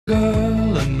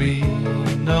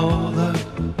know that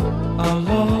our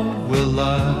love will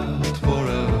last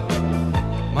forever.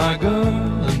 My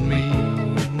girl and me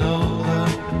know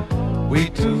that we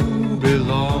two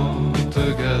belong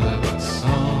together. But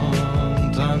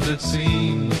sometimes it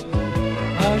seems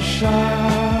I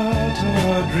shatter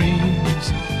our dreams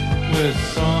with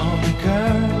some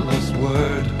careless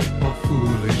word or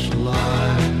foolish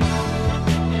lie.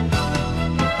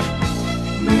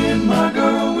 Me and my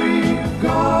girl, we've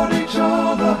got each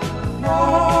other,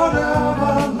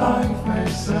 whatever life may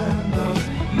send us.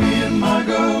 Me and my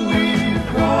girl, we've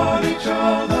got each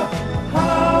other,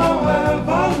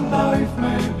 however life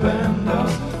may bend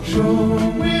us. Sure,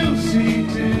 we'll see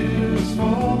tears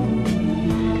fall.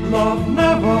 Love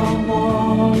never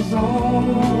was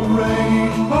all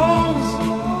rainbows,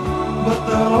 but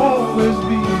there'll always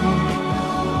be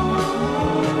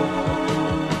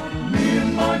me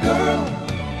and my girl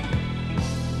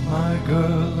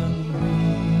and me.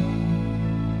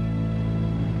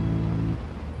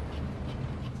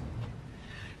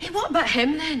 Hey, what about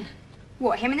him then?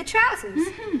 What, him in the trousers?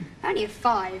 Only a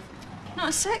 5. Not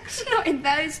a 6? Not in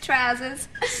those trousers.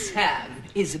 Sam,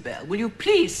 Isabel, will you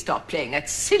please stop playing that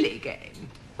silly game?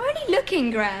 Why are you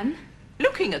looking, Gran?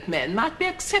 Looking at men might be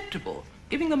acceptable.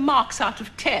 Giving them marks out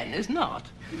of 10 is not.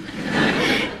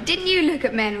 Didn't you look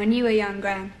at men when you were young,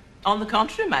 Gran? On the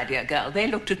contrary, my dear girl, they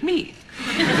looked at me.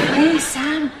 Hey,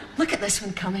 Sam, look at this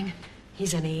one coming.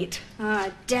 He's an 8. Ah,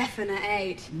 a definite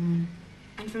 8.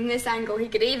 And from this angle, he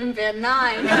could even be a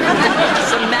 9.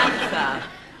 Samantha.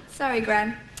 Sorry,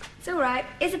 Gran. It's all right.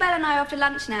 Isabel and I are off to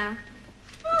lunch now.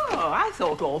 Oh, I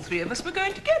thought all 3 of us were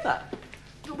going together.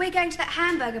 But we're going to that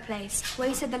hamburger place where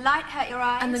you said the light hurt your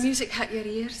eyes. And the music hurt your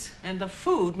ears. And the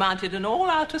food mounted an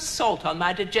all-out assault on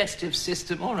my digestive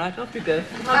system. All right, off you go.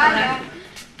 Bye.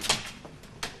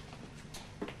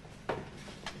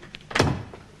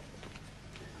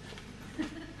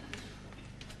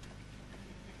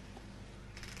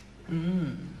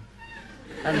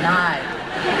 A 9.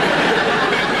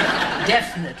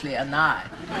 Definitely a 9.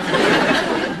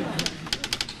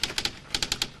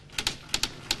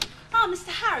 Oh, Mr.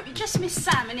 Harrop, you just missed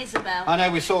Sam and Isabel. I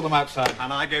know, we saw them outside.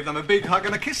 And I gave them a big hug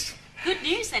and a kiss. Good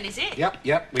news then, is it? Yep,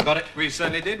 we got it. We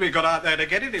certainly did. We got out there to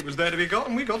get it. It was there to be got,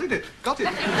 and we got it. Got it.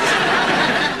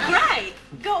 Great.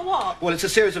 Got what? Well, it's a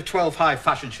series of 12 high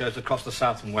fashion shows across the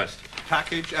South and West.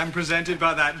 Packaged and presented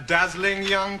by that dazzling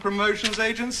young promotions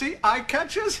agency, Eye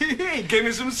Catchers. Give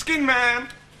me some skin, man.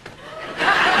 Do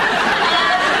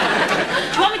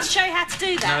you want me to show you how to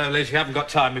do that? No, Liz, you haven't got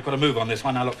time. We've got to move on this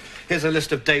one. Now, look, here's a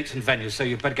list of dates and venues, so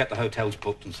you'd better get the hotels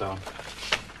booked and so on.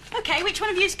 OK, which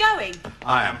one of you's going?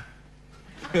 I am.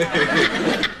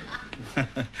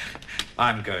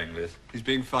 I'm going, Liz. He's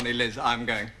being funny, Liz. I'm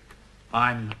going.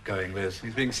 I'm going, Liz.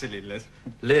 He's being silly, Liz.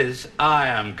 Liz, I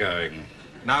am going.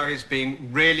 Now he's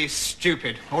being really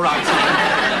stupid. All right.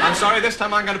 I'm sorry, this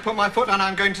time I'm going to put my foot and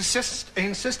I'm going to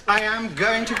insist I am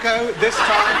going to go this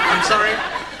time. I'm sorry.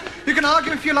 You can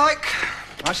argue if you like.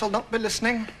 I shall not be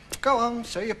listening. Go on,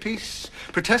 say your piece.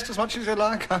 Protest as much as you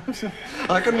like.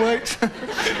 I can wait.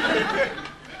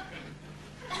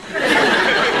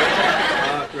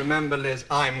 Remember, Liz,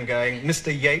 I'm going.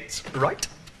 Mr. Yates, right?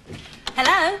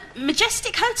 Hello?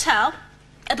 Majestic Hotel?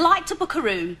 I'd like to book a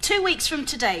room 2 weeks from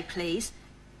today, please.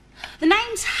 The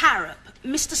name's Harrop.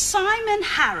 Mr. Simon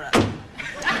Harrop.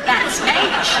 That's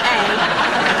H-A...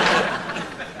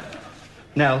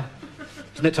 Nell,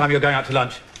 isn't it time you're going out to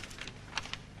lunch?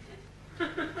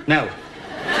 Nell.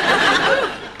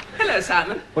 Hello,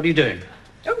 Simon. What are you doing?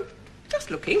 Oh, just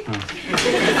looking.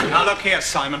 Now, look here,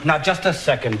 Simon. Now, just a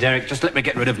second, Derek. Just let me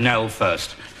get rid of Nell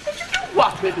first. Did you do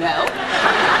what with Nell?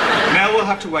 Nell will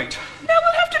have to wait. Nell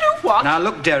will have to do what? Now,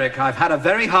 look, Derek, I've had a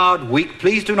very hard week.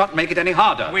 Please do not make it any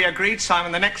harder. We agreed,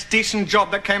 Simon. The next decent job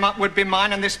that came up would be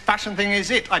mine, and this fashion thing is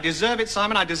it. I deserve it,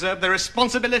 Simon. I deserve the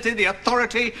responsibility, the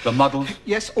authority. The models?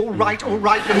 Yes, all right, the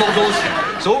models.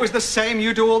 It's always the same.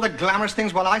 You do all the glamorous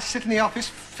things while I sit in the office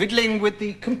fiddling with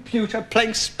the computer,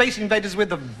 playing Space Invaders with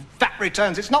the VAT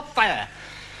returns. It's not fair.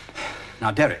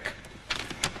 Now, Derek,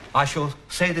 I shall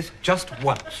say this just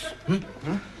once.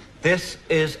 This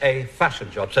is a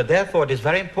fashion job, so therefore it is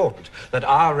very important that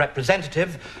our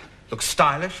representative looks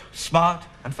stylish, smart,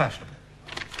 and fashionable.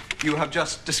 You have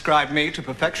just described me to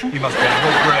perfection. You must be out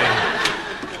of your brain.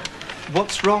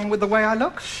 What's wrong with the way I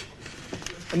look?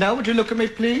 Now, would you look at me,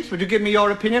 please? Would you give me your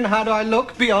opinion? How do I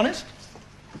look? Be honest.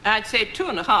 I'd say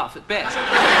 2.5 at best.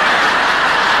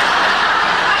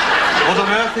 What on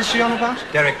earth is she on about?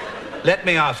 Derek, let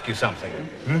me ask you something.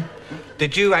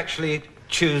 Did you actually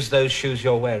choose those shoes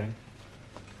you're wearing?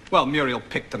 Well, Muriel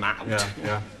picked them out.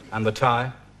 Yeah. And the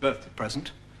tie? Birthday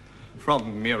present.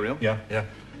 From Muriel. Yeah.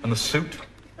 And the suit?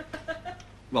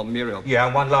 Well, Muriel. Yeah,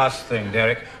 and one last thing,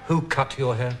 Derek. Who cut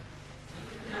your hair?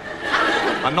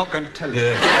 I'm not going to tell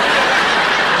you.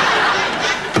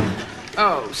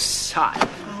 Oh, Simon.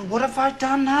 Oh, what have I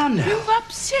done now, Nell? You've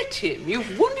upset him.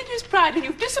 You've wounded his pride and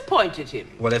you've disappointed him.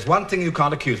 Well, there's one thing you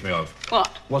can't accuse me of. What?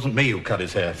 It wasn't me who cut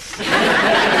his hair.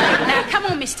 Now, come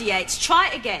on, Mr. Yates, try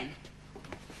it again.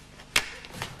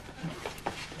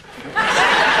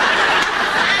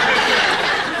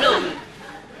 Look,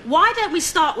 why don't we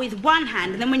start with one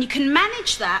hand, and then when you can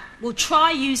manage that, we'll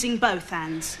try using both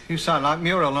hands. You sound like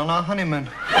Muriel on our honeymoon.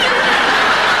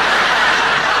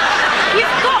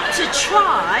 You've got to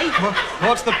try. Well,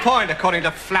 what's the point? According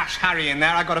to Flash Harry in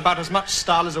there, I got about as much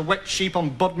style as a wet sheep on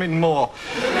Bodmin Moor.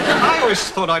 I always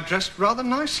thought I dressed rather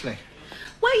nicely.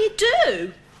 Well, you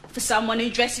do, for someone who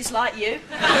dresses like you.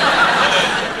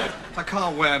 I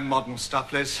can't wear modern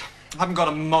stuff, Liz. I haven't got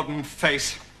a modern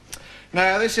face.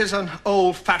 No, this is an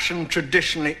old-fashioned,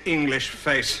 traditionally English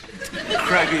face.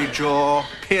 Craggy jaw,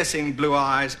 piercing blue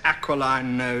eyes,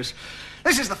 aquiline nose.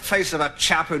 This is the face of a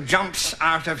chap who jumps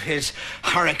out of his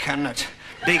hurricane at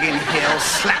Biggin Hill,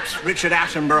 slaps Richard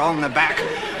Attenborough on the back,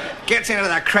 gets into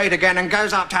the crate again and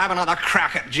goes up to have another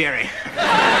crack at Jerry.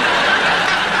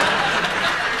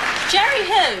 Jerry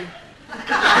who?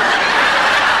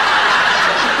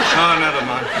 Oh, never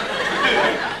mind.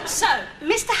 So,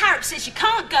 Mr. Harrop says you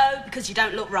can't go because you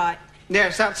don't look right.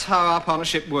 Yes, that's how our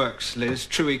partnership works, Liz.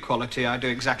 True equality. I do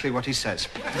exactly what he says.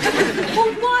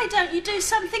 Well, why don't you do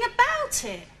something about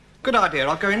it? Good idea.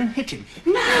 I'll go in and hit him.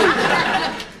 No.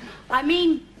 I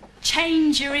mean,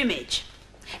 change your image.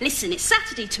 Listen, it's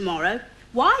Saturday tomorrow.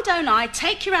 Why don't I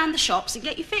take you around the shops and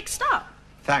get you fixed up?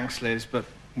 Thanks, Liz, but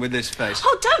with this face.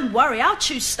 Oh, don't worry. I'll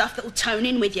choose stuff that will tone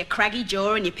in with your craggy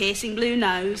jaw and your piercing blue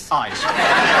nose. Eyes.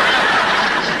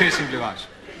 Piercing blue eyes.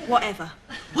 Whatever.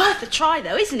 Worth a try,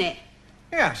 though, isn't it?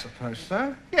 Yeah, I suppose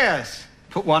so. Yes.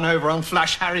 Put one over on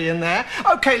Flash Harry in there.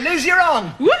 OK, Liz, you're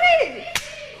on. Whee!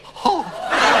 Oh.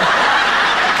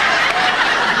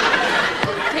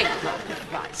 Take my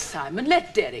advice, Simon.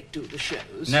 Let Derek do the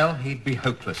shows. Nell, he'd be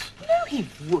hopeless. No, he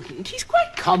wouldn't. He's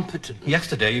quite competent.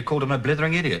 Yesterday you called him a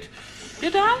blithering idiot.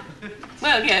 Did I?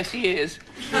 Well, yes, he is.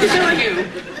 So are you.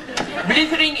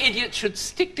 Blithering idiots should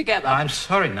stick together. I'm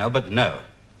sorry, Nell, but no.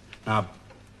 Now,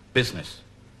 business,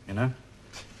 you know?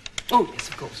 Oh, yes,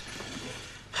 of course.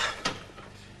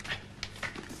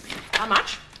 How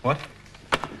much? What?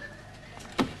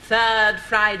 Third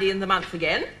Friday in the month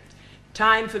again.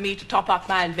 Time for me to top up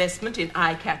my investment in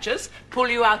eye catchers. Pull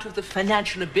you out of the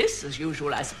financial abyss, as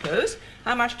usual, I suppose.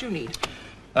 How much do you need?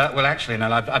 Well, actually,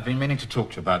 Nell, I've been meaning to talk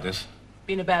to you about this.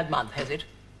 Been a bad month, has it?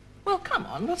 Well, come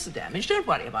on, what's the damage? Don't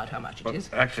worry about how much it is.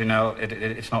 Actually, Nell,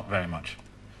 it's not very much.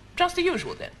 Just the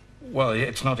usual, then? Well,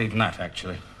 it's not even that,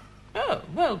 actually. Oh,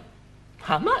 well,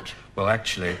 how much? Well,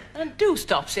 actually... And do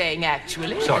stop saying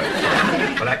actually. Sorry.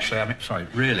 Well, actually, I mean, sorry,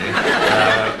 really,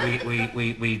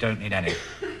 we don't need any.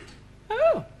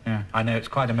 Oh. Yeah, I know, it's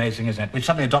quite amazing, isn't it? We've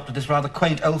suddenly adopted this rather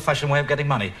quaint, old-fashioned way of getting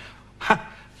money. Ha!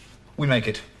 We make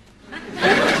it.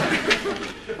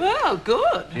 Well,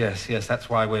 good. Yes, that's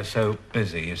why we're so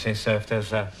busy, you see. So if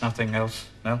there's nothing else,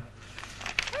 no?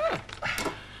 Oh.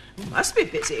 You must be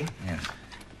busy. Yes.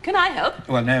 Can I help?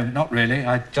 Well, no, not really.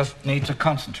 I just need to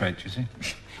concentrate, you see.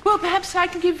 Well, perhaps I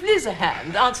can give Liz a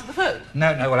hand, answer the phone.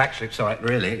 No, well, actually, it's all right,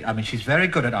 really. I mean, she's very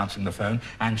good at answering the phone,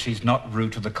 and she's not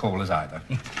rude to the callers either.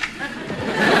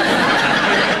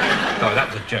 Oh, that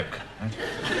was a joke.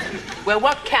 Well,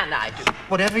 what can I do?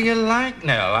 Whatever you like,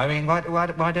 Nell. I mean,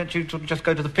 why don't you just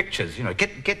go to the pictures, you know,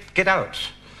 get out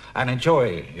and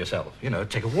enjoy yourself, you know,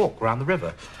 take a walk around the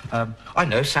river. I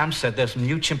know, Sam said there's some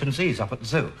new chimpanzees up at the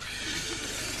zoo.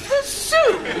 The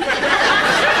zoo?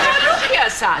 Now, look here,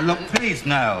 son. Look, please,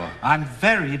 Nell, I'm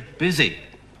very busy.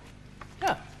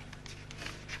 Oh,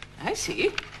 I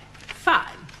see.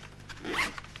 Fine.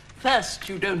 First,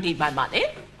 you don't need my money.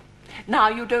 Now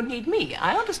you don't need me.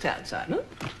 I understand, Simon.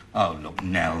 Oh, look,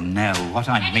 Nell, what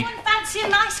I mean... Anyone fancy a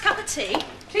nice cup of tea?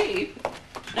 Tea?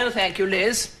 No, thank you,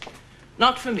 Liz.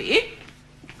 Not for me.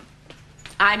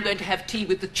 I'm going to have tea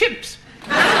with the chimps.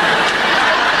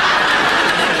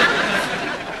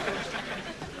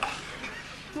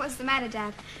 What's the matter,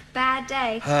 Dad? Bad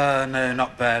day? No,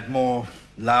 not bad. More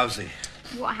lousy.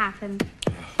 What happened?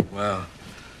 Well,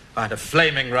 I had a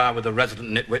flaming row with a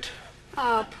resident nitwit.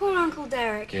 Oh, poor Uncle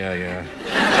Derek. Yeah.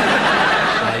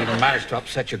 I even managed to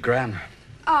upset your gran.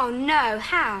 Oh, no.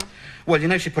 How? Well, you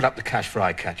know, she put up the cash for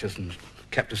eye catchers and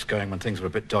kept us going when things were a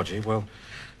bit dodgy. Well,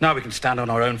 now we can stand on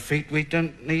our own feet. We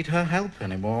don't need her help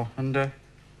anymore. And,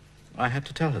 I had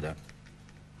to tell her that.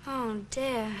 Oh,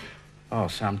 dear. Oh,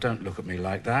 Sam, don't look at me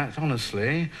like that.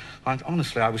 Honestly, I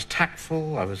was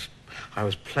tactful, I was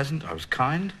pleasant, I was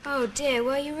kind. Oh, dear,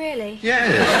 were you really?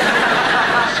 Yes.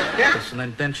 Yes,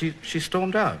 and then she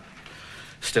stormed out.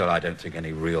 Still, I don't think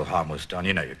any real harm was done.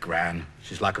 You know your Gran.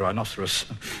 She's like a rhinoceros.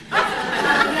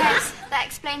 Yes, that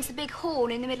explains the big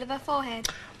horn in the middle of her forehead.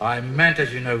 I meant,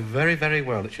 as you know very, very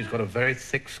well, that she's got a very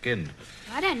thick skin.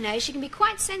 I don't know, she can be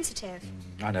quite sensitive.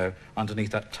 I know. Underneath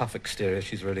that tough exterior,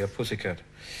 she's really a pussycat.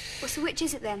 Well, so which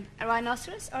is it then? A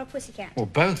rhinoceros or a pussycat? Well,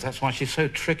 both. That's why she's so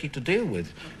tricky to deal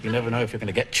with. You never know if you're going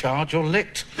to get charged or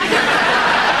licked. Dad,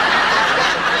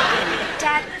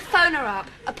 phone her up.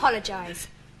 Apologise.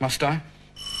 Must I?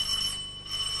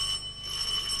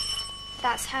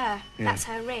 That's her. Yeah. That's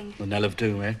her ring. The knell of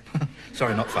doom, eh?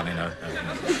 Sorry, not funny, no.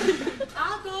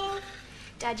 I'll go.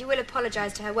 Dad, you will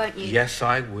apologise to her, won't you? Yes,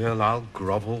 I will. I'll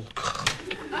grovel.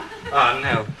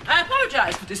 Nell. I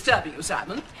apologise for disturbing you,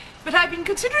 Simon, but I've been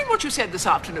considering what you said this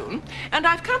afternoon, and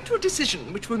I've come to a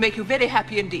decision which will make you very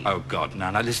happy indeed. Oh, God,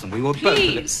 now listen, we will both...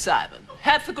 Please, Simon,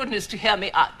 have the goodness to hear me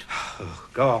out. Oh,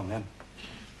 go on, then.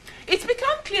 It's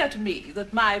become clear to me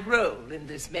that my role in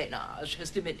this ménage has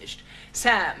diminished.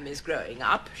 Sam is growing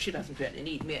up. She doesn't really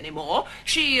need me anymore.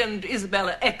 She and Isabel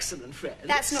are excellent friends.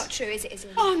 That's not true, is it, Izzy?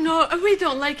 Oh, no, we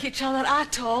don't like each other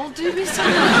at all, do we, Sam?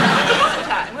 There was a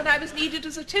time when I was needed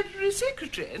as a temporary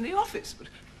secretary in the office, but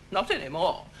not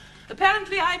anymore.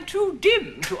 Apparently I'm too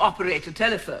dim to operate a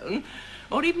telephone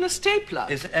or even a stapler.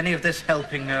 Is any of this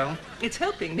helping, Nell? It's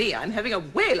helping me. I'm having a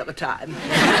whale of a time.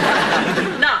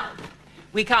 Now,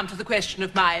 we come to the question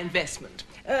of my investment.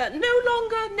 No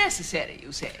longer necessary,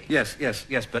 you say? Yes,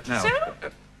 but now... So,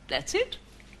 that's it.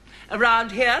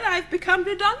 Around here, I've become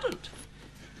redundant.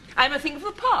 I'm a thing of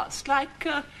the past, like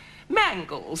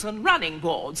mangles and running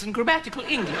boards and grammatical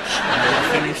English.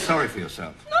 You're feeling sorry for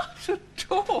yourself. Not at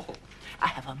all. I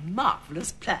have a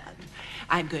marvellous plan.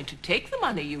 I'm going to take the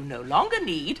money you no longer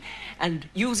need and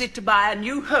use it to buy a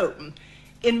new home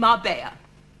in Marbella.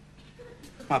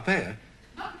 Marbella?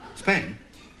 Spain?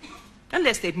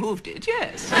 Unless they've moved it,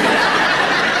 yes.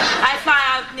 I fly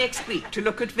out next week to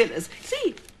look at villas.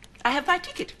 See, I have my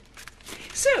ticket.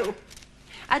 So,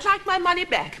 I'd like my money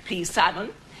back, please,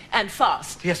 Simon, and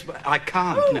fast. Yes, but I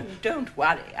can't. Oh, No. don't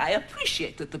worry. I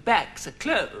appreciate that the banks are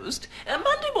closed.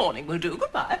 Monday morning will do.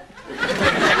 Goodbye.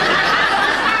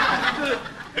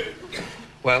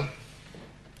 Well?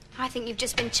 I think you've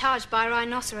just been charged by a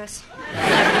rhinoceros.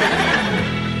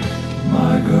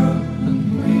 My girl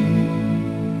and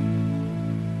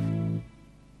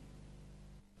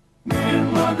me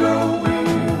and my girl, we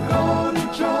got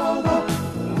each other.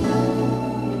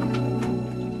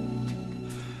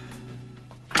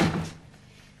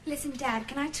 Listen, Dad,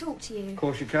 can I talk to you? Of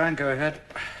course you can. Go ahead.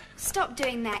 Stop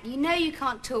doing that. You know you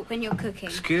can't talk when you're cooking.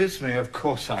 Excuse me, of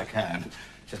course I can.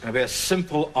 It's just going to be a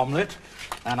simple omelette,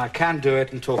 and I can do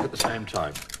it and talk at the same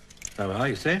time. There we are,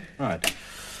 you see? Right.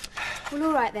 Well,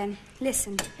 all right then.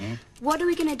 Listen. What are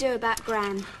we going to do about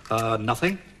Gran?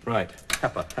 Nothing? Right.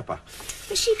 Pepper.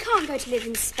 But she can't go to live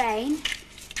in Spain.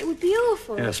 It would be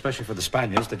awful. Yeah, especially for the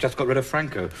Spaniards. They just got rid of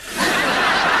Franco.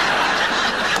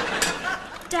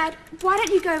 Dad, why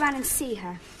don't you go around and see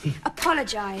her?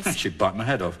 Apologise. She'd bite my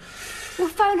head off. Well,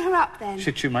 phone her up then.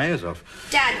 She'd chew my ears off.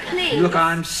 Dad, please. Look,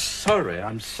 I'm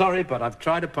sorry, but I've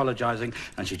tried apologising,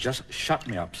 and she just shut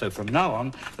me up. So from now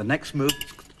on, the next move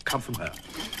come from her.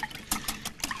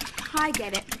 I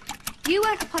get it. You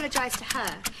won't apologise to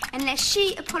her unless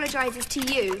she apologises to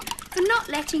you for not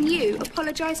letting you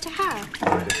apologise to her.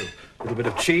 Right, a little bit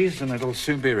of cheese, and it'll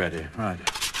soon be ready. Right.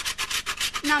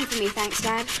 None for me, thanks,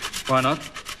 Dad. Why not?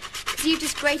 Because you've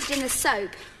just grated in the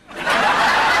soap.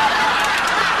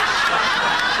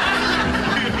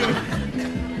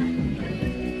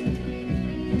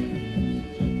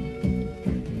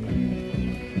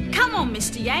 Come on,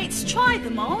 Mr. Yates, try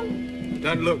them on.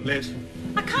 Don't look, Liz.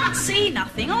 I can't see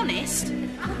nothing, honest.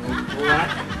 All right.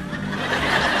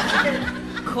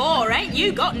 Core, ain't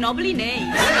you got knobbly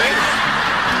knees?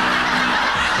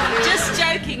 Just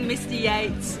joking, Mr.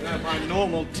 Yates. My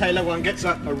normal tailor one gets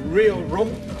a real room,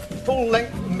 a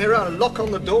full-length mirror, a lock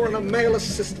on the door, and a male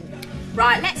assistant.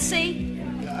 Right, let's see.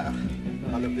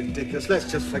 I look ridiculous. Let's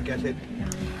just forget it.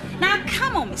 Now,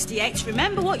 come on, Mr. Yates,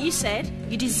 remember what you said.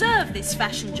 You deserve this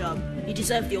fashion job. You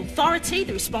deserve the authority,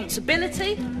 the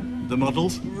responsibility. The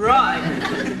models? Right.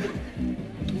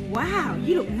 Wow,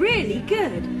 you look really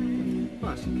good.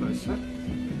 I suppose so.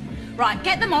 Right,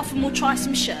 get them off and we'll try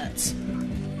some shirts.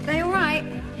 They all right?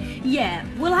 Yeah,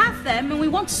 we'll have them and we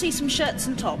want to see some shirts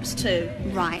and tops too.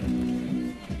 Right.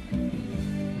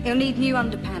 You'll need new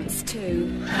underpants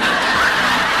too.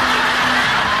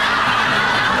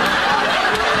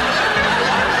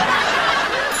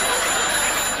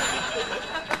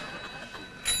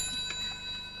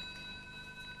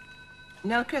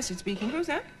 Nell Cressy speaking. Who's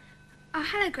that? Oh,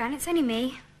 hello, Gran. It's only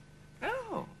me.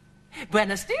 Oh.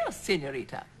 Buenos dias,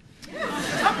 senorita.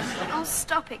 Oh,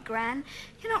 stop it, Gran.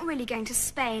 You're not really going to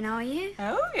Spain, are you?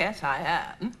 Oh, yes,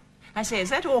 I am. I say, is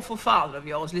that awful father of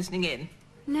yours listening in?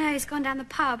 No, he's gone down the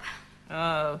pub.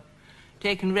 Oh,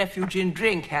 taken refuge in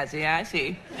drink, has he? I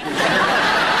see.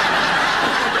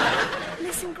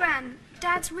 Listen, Gran,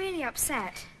 Dad's really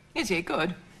upset. Is he?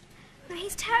 Good. No,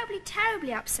 he's terribly,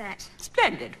 terribly upset.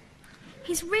 Splendid.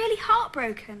 He's really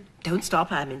heartbroken. Don't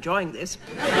stop, I'm enjoying this.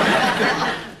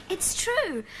 It's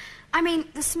true. I mean,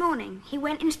 this morning, he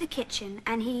went into the kitchen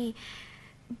and he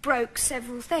broke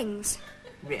several things.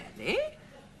 Really?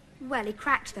 Well, he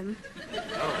cracked them.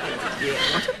 Oh, dear,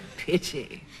 what a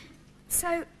pity.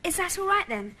 So, is that all right,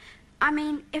 then? I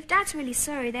mean, if Dad's really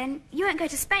sorry, then you won't go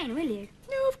to Spain, will you?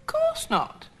 No, of course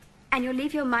not. And you'll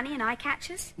leave your money in eye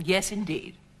catchers? Yes,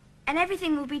 indeed. And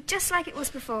everything will be just like it was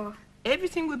before?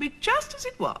 Everything will be just as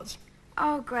it was.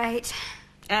 Oh, great.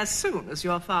 As soon as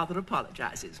your father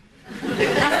apologizes.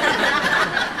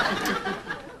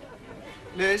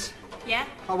 Liz? Yeah?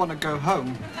 I want to go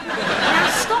home. Now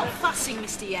stop fussing,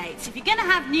 Mr. Yates. If you're going to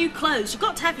have new clothes, you've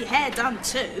got to have your hair done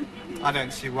too. I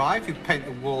don't see why. If you paint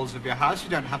the walls of your house, you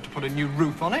don't have to put a new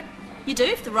roof on it. You do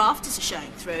if the rafters are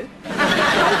showing through.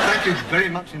 Oh, thank you very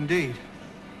much indeed.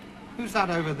 Who's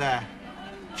that over there?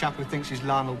 Chap who thinks he's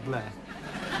Lionel Blair.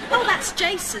 Oh, that's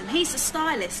Jason. He's the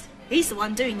stylist. He's the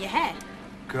one doing your hair.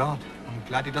 God, I'm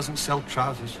glad he doesn't sell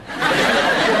trousers.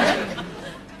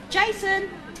 Jason!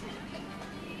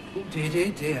 Oh, dear,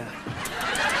 dear, dear.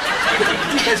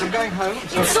 Liz, I'm going home.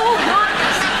 It's all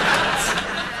right.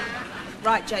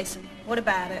 Right, Jason. What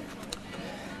about it?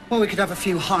 Well, we could have a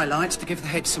few highlights to give the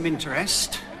head some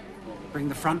interest. Bring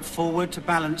the front forward to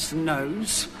balance the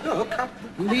nose. Look,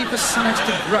 Leave the sides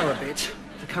to grow a bit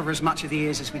to cover as much of the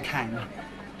ears as we can.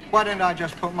 why don't I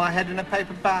just put my head in a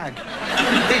paper bag?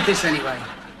 You did this anyway.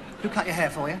 Who cut your hair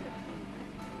for you?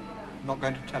 I'm not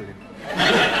going to tell you.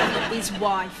 His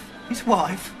wife. His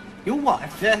wife? Your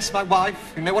wife? Yes, my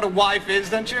wife. You know what a wife is,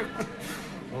 don't you?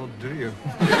 Or do you?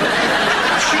 I've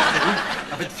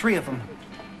had 3 of them.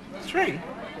 3?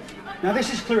 Now,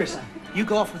 this is Clarissa. You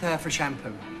go off with her for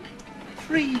shampoo.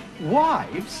 3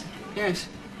 wives? Yes.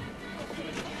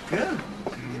 Good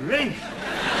grief.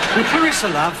 And Clarissa,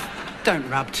 love, don't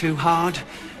rub too hard.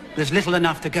 There's little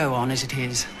enough to go on as it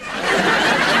is.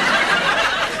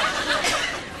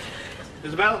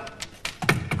 Isabel?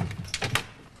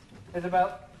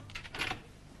 Isabel?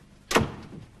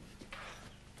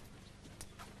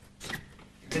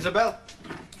 Isabel?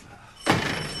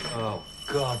 Oh,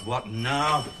 God, what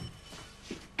now?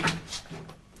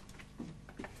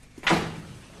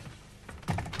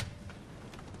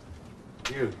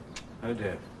 You? Oh,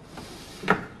 dear.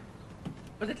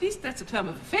 Well, at least that's a term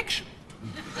of affection.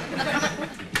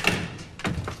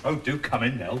 Oh, do come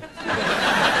in, Nell.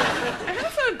 I had a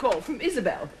phone call from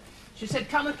Isabel. She said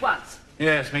come at once.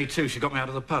 Yes, me too. She got me out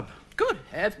of the pub. Good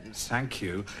heavens. Thank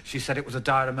you. She said it was a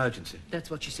dire emergency. That's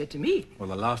what she said to me. Well,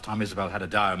 the last time Isabel had a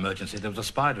dire emergency, there was a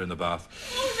spider in the bath.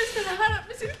 Oh, Mr. Harrop,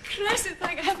 Mrs. Cressy,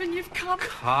 thank heaven you've come.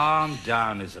 Calm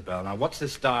down, Isabel. Now, what's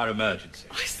this dire emergency?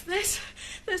 What's this?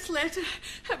 This letter.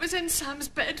 It was in Sam's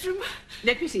bedroom.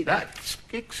 Let me see that.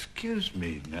 Excuse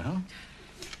me, Nell.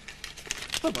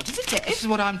 Well, what does it say? This is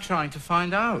what I'm trying to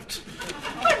find out.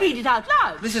 Well, read it out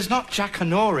loud. This is not Jack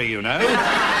Hanori, you know.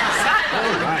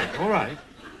 All right, all right.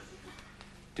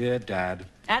 Dear Dad.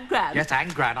 And Gran. Yes,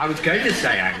 and Gran. I was going to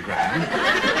say and Gran.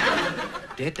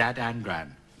 Dear Dad and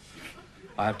Gran,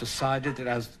 I have decided that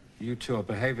as you two are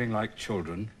behaving like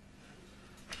children,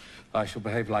 I shall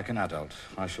behave like an adult.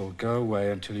 I shall go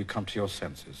away until you come to your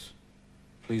senses.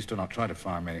 Please do not try to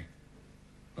fire me.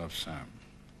 Love, Sam.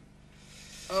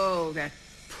 Oh, that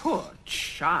poor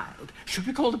child. Should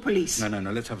we call the police? No,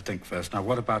 let's have a think first. Now,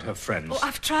 what about her friends? Oh,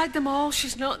 I've tried them all.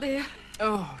 She's not there.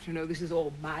 Oh, you know, this is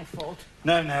all my fault.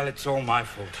 No, Nell, it's all my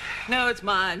fault. No, it's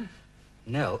mine.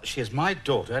 Nell, she is my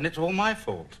daughter, and it's all my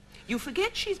fault. You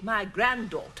forget she's my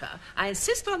granddaughter. I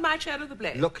insist on my share of the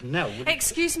blame. Look, Nell...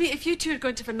 Excuse me, if you two are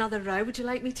going to have another row, would you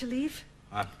like me to leave?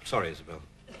 I'm sorry, Isabel.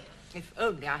 If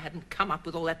only I hadn't come up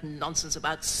with all that nonsense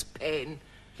about Spain.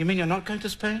 You mean you're not going to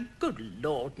Spain? Good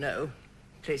Lord, no.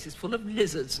 Place is full of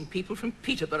lizards and people from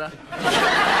Peterborough.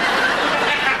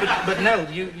 But Nell,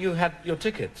 you had your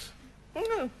tickets. Oh,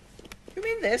 no. You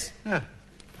mean this? Yeah.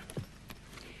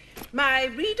 My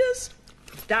Reader's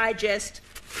Digest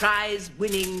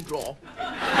prize-winning draw.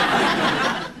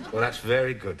 Well, that's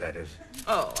very good, that is.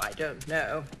 Oh, I don't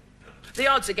know. The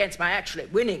odds against my actually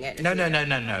winning anything...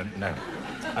 No.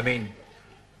 I mean,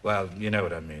 well, you know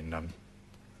what I mean. I'm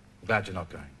glad you're not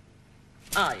going.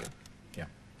 Are you? Yeah.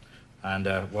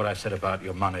 And what I said about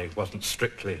your money wasn't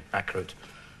strictly accurate.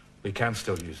 We can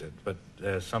still use it, but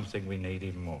there's something we need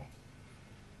even more.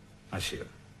 I see you.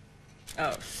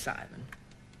 Oh, Simon.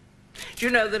 Do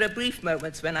you know, there are brief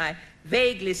moments when I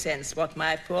vaguely sense what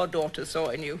my poor daughter saw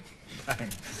in you.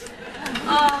 Thanks.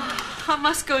 Oh, I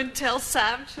must go and tell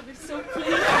Sam. She'll be so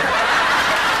pleased.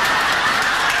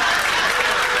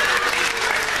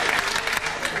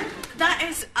 That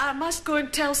is, I must go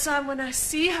and tell Sam when I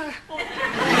see her.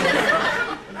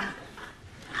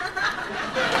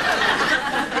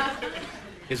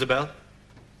 Isabel,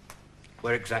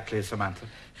 where exactly is Samantha?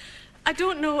 I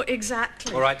don't know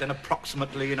exactly. All right, then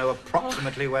approximately, you know,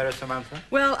 approximately where is Samantha?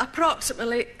 Well,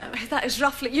 approximately, that is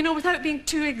roughly, you know, without being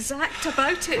too exact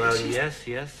about it. Well, yes.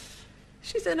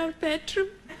 She's in her bedroom.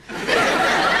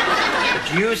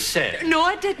 But you said... No,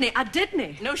 I didn't.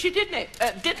 No, she didn't.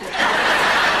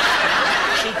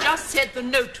 She just said the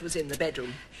note was in the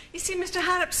bedroom. You see, Mr.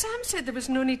 Harrop, Sam said there was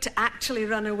no need to actually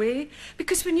run away,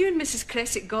 because when you and Mrs.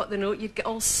 Creswick got the note, you'd get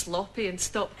all sloppy and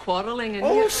stop quarrelling and...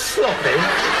 All sloppy?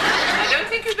 I don't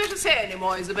think you'd better say any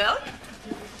more, Isabel.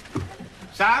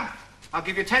 Sam, I'll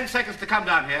give you 10 seconds to come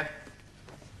down here.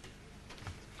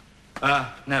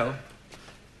 No.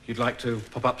 You'd like to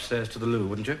pop upstairs to the loo,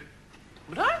 wouldn't you?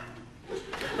 Would I?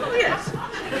 Oh, yes.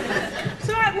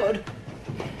 So I would.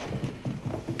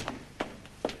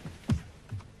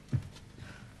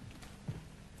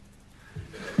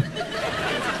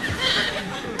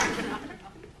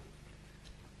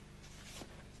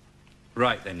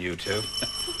 Right, then, you two.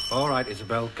 All right,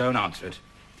 Isabel, go and answer it.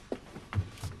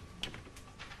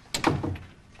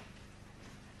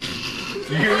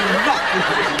 You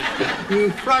lucky! You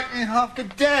frightened me half to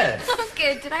death. Oh,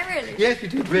 good. Did I really? Yes, you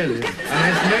did, really. And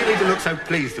there's no need to look so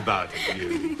pleased about it,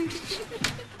 you.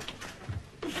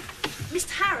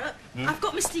 Mr. Harrop, I've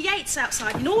got Mr. Yates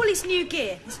outside in all his new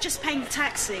gear. He's just paying the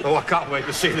taxi. Oh, I can't wait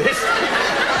to see this.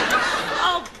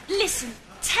 Oh, listen.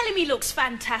 Tell him he looks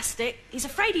fantastic. He's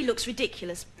afraid he looks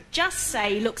ridiculous. Just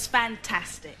say he looks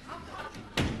fantastic.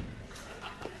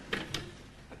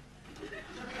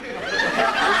 You won't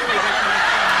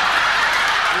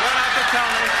have to tell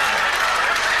me.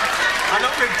 I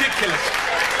look ridiculous.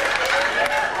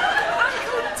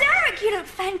 Uncle Derek, you look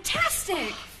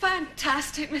fantastic.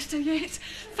 Fantastic, Mr. Yates.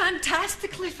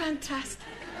 Fantastically fantastic.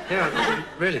 Yeah,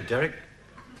 really, Derek.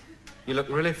 You look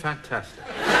really fantastic.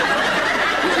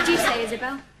 What would you say,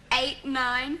 Isabel? 8,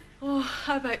 9? Oh,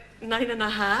 how about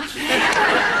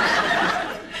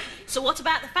 9.5? So what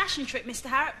about the fashion trip, Mr.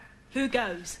 Harrop? Who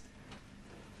goes?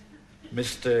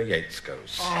 Mr. Yates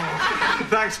goes. Oh,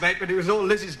 thanks, mate, but it was all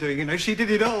Lizzie's doing, you know. She did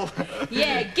it all.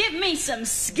 Yeah, give me some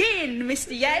skin,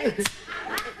 Mr. Yates.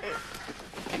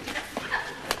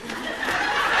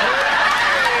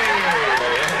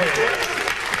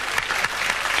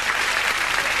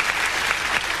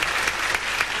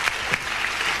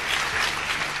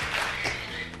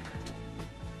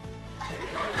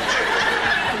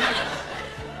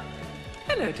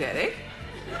 Hello, Derek.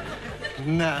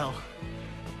 Now.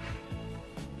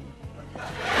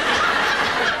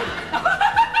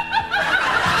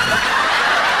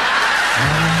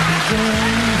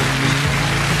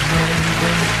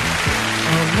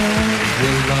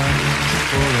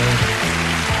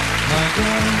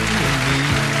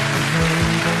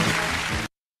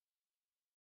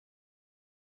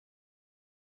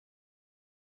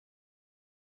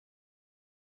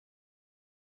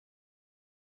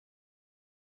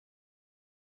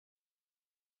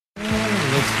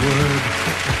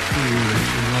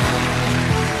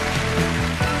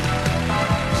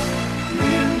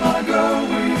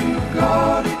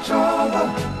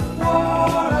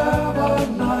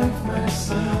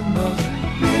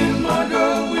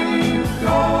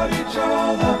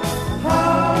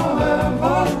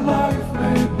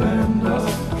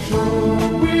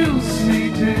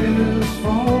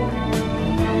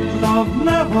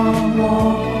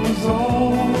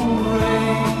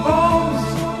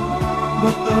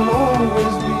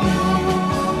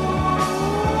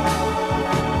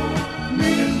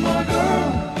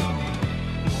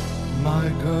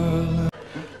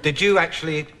 Did you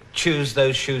actually choose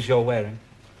those shoes you're wearing?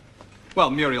 Well,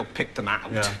 Muriel picked them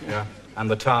out. Yeah. And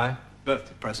the tie?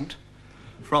 Birthday present.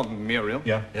 From Muriel.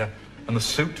 Yeah. And the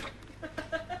suit?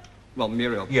 Well,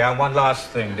 Muriel. Yeah, and one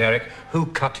last thing, Derek. Who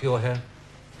cut your hair?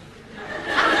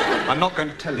 I'm not going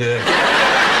to tell you.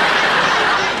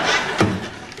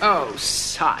 Oh,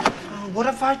 Simon. Oh, what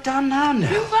have I done now?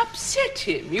 You've upset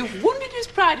him. You've wounded his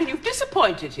pride and you've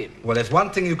disappointed him. Well, there's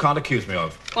one thing you can't accuse me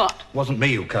of. What? It wasn't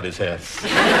me who cut his hair.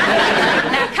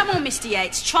 Now, come on, Mr.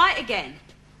 Yates. Try it again.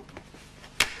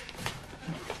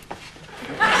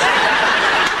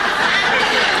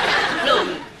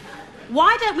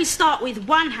 we start with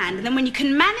one hand, and then when you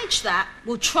can manage that,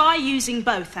 we'll try using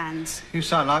both hands. You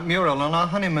sound like Muriel on our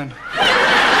honeymoon.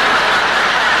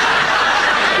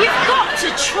 You've got to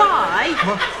try.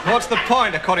 What's the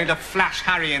point, according to Flash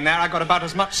Harry in there? I got about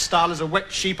as much style as a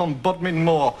wet sheep on Bodmin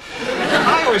Moor.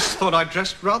 I always thought I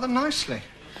dressed rather nicely.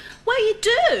 Well, you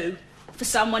do, for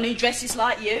someone who dresses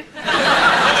like you.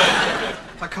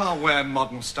 I can't wear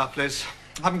modern stuff, Liz.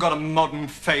 I haven't got a modern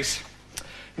face.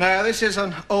 No, this is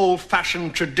an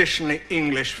old-fashioned, traditionally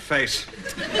English face.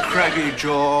 Craggy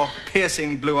jaw,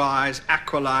 piercing blue eyes,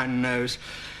 aquiline nose.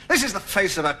 This is the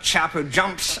face of a chap who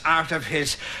jumps out of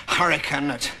his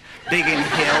hurricane at Biggin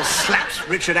Hill, slaps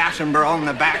Richard Attenborough on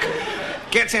the back,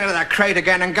 gets into the crate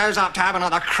again and goes up to have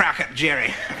another crack at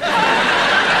Jerry.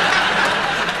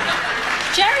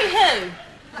 Jerry who?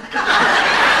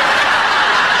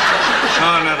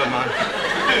 Oh, never mind.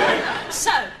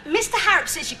 So, Mr. Harrop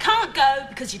says you can't go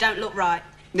because you don't look right.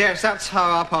 Yes, that's how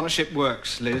our partnership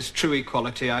works, Liz. True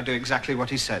equality. I do exactly what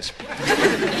he says.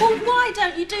 Well, why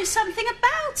don't you do something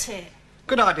about it?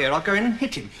 Good idea. I'll go in and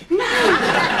hit him. No.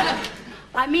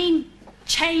 I mean,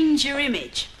 change your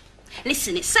image.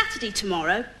 Listen, it's Saturday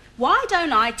tomorrow. Why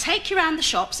don't I take you around the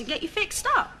shops and get you fixed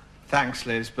up? Thanks,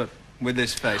 Liz, but with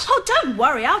this face. Oh, don't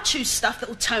worry. I'll choose stuff that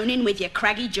will tone in with your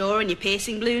craggy jaw and your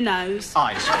piercing blue nose.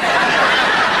 Eyes.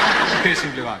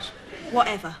 Piercing blue eyes.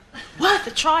 Whatever. Worth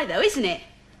a try, though, isn't it?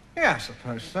 Yeah, I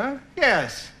suppose so.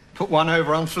 Yes. Put one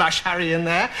over on Flash Harry in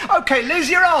there. OK, Liz,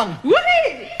 you're on.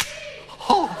 Whee!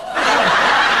 Oh.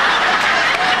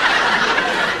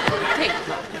 Take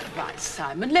my advice,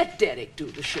 Simon. Let Derek do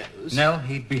the shows. No,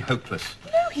 he'd be hopeless.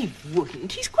 No, he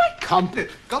wouldn't. He's quite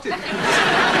competent. Got it.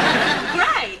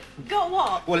 Great. Got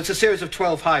what? Well, it's a series of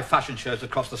 12 high fashion shows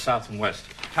across the south and west.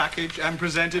 Packaged and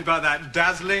presented by that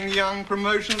dazzling young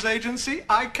promotions agency,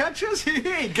 Eye Catchers.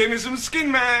 Give me some skin,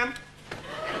 man.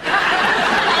 Do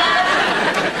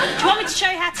you want me to show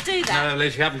you how to do that? No,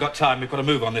 Liz, you haven't got time. We've got to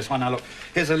move on this one. Now, look,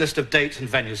 here's a list of dates and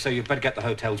venues, so you'd better get the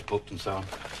hotels booked and so on.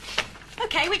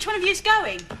 OK, which one of you's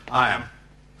going? I am.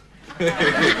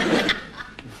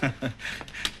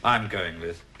 I'm going,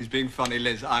 Liz. He's being funny,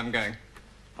 Liz. I'm going.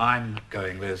 I'm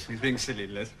going, Liz. He's being silly,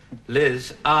 Liz.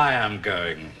 Liz, I am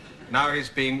going. Now he's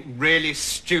being really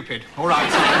stupid. All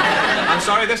right, Simon. I'm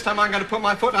sorry, this time I'm going to put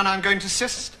my foot and I'm going to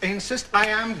insist I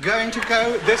am going to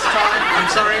go this time. I'm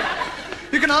sorry.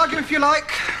 You can argue if you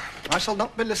like. I shall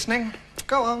not be listening.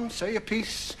 Go on, say your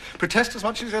piece. Protest as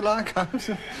much as you like.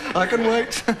 I can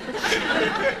wait.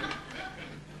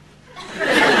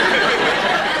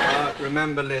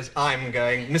 Remember, Liz, I'm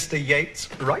going. Mr. Yates,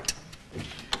 right?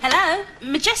 Hello?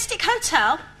 Majestic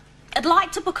Hotel? I'd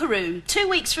like to book a room 2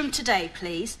 weeks from today,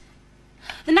 please.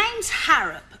 The name's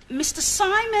Harrop. Mr.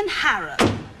 Simon Harrop.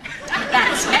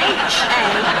 That's H-A...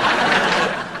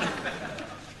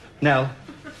 Nell,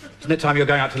 isn't it time you're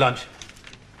going out to lunch?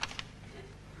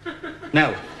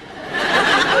 Nell.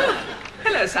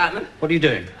 Hello, Simon. What are you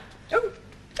doing? Oh,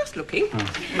 just looking.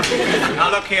 Now,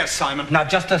 look here, Simon. Now,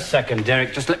 just a second,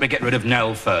 Derek. Just let me get rid of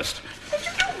Nell first. Did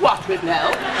you do what with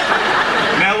Nell?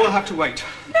 Nell will have to wait.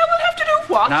 Nell will have to do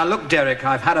what? Now, look, Derek,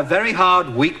 I've had a very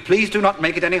hard week. Please do not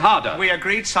make it any harder. We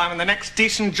agreed, Simon. The next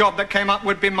decent job that came up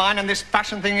would be mine, and this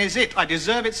fashion thing is it. I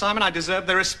deserve it, Simon. I deserve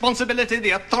the responsibility,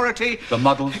 the authority. The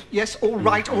models? Yes, all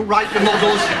right, the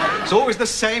models. It's always the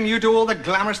same. You do all the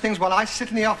glamorous things while I sit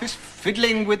in the office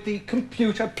fiddling with the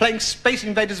computer, playing Space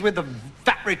Invaders with the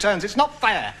VAT returns. It's not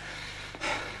fair.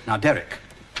 Now, Derek,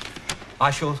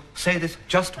 I shall say this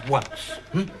just once.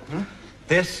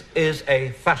 This is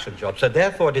a fashion job, so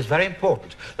therefore it is very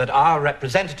important that our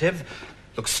representative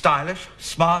looks stylish,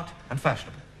 smart, and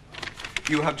fashionable.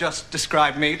 You have just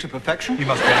described me to perfection. You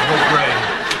must be a whole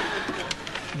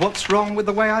brain. What's wrong with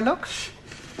the way I look?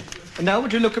 Now,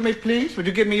 would you look at me, please? Would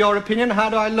you give me your opinion? How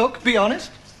do I look? Be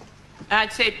honest.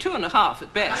 I'd say 2.5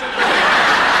 at best.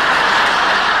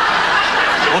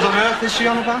 What on earth is she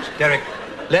on about? Derek,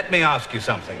 let me ask you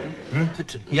something.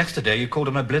 Yesterday you called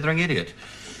him a blithering idiot.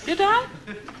 Did I?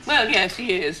 Well, yes,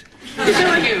 he is. So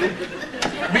are you.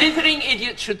 Blithering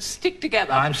idiots should stick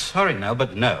together. I'm sorry, Nell,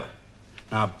 but no.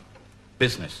 Now,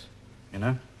 business, you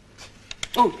know?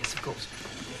 Oh, yes, of course.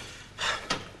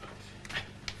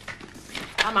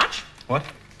 How much? What?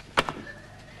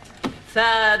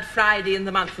 3rd Friday in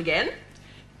the month again.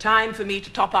 Time for me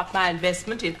to top up my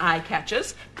investment in eye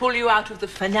catchers, pull you out of the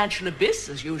financial abyss,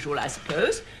 as usual, I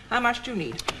suppose. How much do you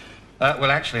need? Well,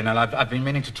 actually, Nell, I've been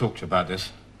meaning to talk to you about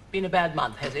this. Been a bad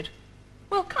month, has it?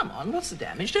 Well, come on, what's the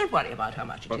damage? Don't worry about how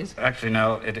much it is. Actually,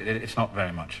 no, it's not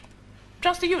very much.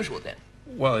 Just the usual, then?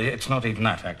 Well, it's not even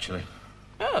that, actually.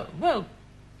 Oh, well,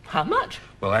 How much?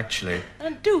 Well, actually...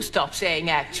 And do stop saying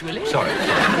actually. Sorry.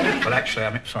 Well,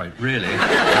 actually, sorry, really,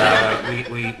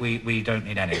 we don't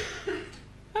need any.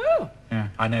 Oh. Yeah,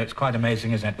 I know, it's quite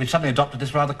amazing, isn't it? We've suddenly adopted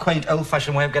this rather quaint,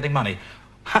 old-fashioned way of getting money.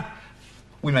 Ha!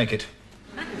 We make it.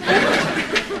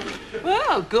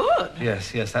 Well, good.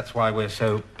 Yes, that's why we're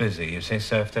so busy, you see.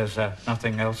 So if there's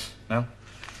nothing else, no?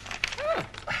 Oh.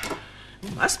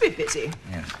 You must be busy.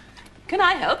 Yes. Can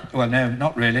I help? Well, no,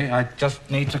 not really. I just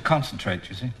need to concentrate,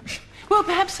 you see. Well,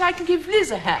 perhaps I can give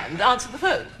Liz a hand, answer the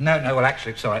phone. No, well,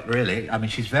 actually, it's all right, really. I mean,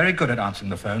 she's very good at answering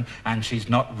the phone, and she's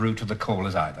not rude to the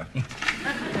callers either. Oh,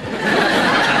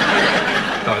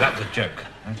 that was a joke.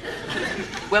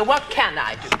 Well, what can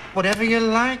I do? Whatever you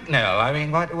like, Nell. I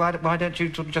mean, why don't you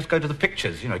just go to the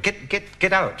pictures, you know,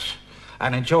 get out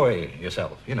and enjoy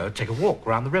yourself, you know, take a walk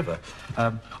around the river.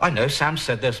 I know, Sam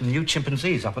said there's some new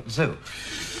chimpanzees up at the zoo.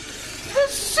 The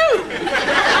zoo?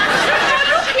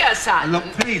 Look here, son. Look,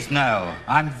 please, Nell,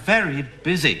 I'm very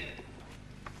busy.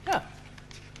 Oh,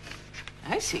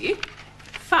 I see.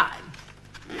 Fine.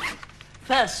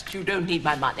 First, you don't need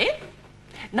my money.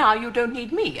 Now you don't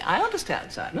need me. I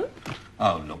understand, Simon.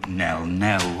 Oh, look, Nell,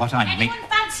 what I mean... Anyone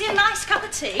fancy a nice cup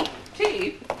of tea?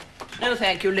 Tea? No,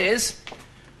 thank you, Liz.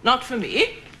 Not for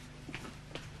me.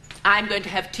 I'm going to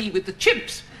have tea with the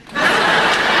chimps.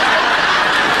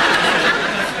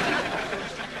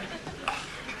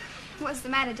 What's the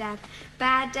matter, Dad?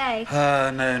 Bad day?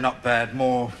 No, not bad.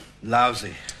 More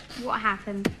lousy. What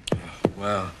happened?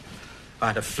 Well, I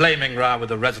had a flaming row with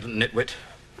a resident nitwit.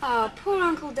 Oh, poor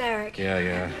Uncle Derek.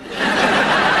 Yeah.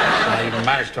 I even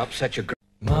managed to upset your...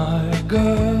 My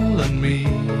girl and me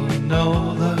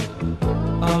know that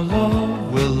our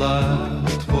love will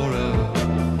last forever.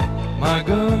 My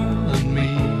girl and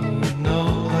me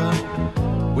know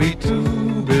that we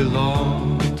two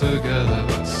belong together.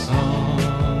 But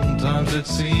sometimes it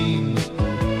seems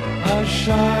I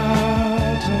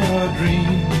shatter our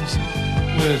dreams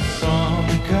with some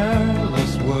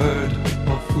careless word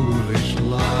or foolish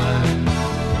lie.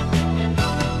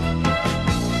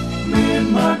 Me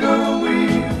and my girl,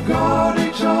 we've got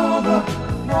each other,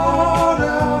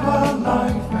 whatever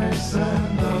life may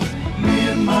send us. Me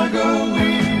and my girl,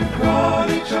 we've got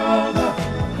each other,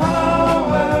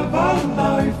 however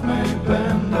life may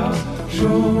bend us.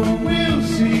 Sure, we'll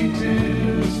see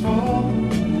tears fall.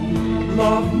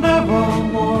 Love never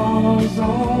was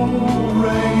all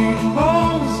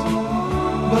rainbows,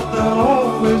 but there'll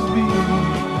always be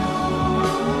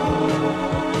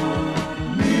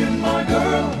me and my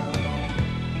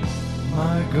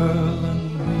girl and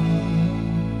me.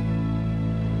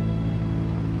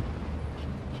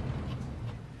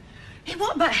 Hey,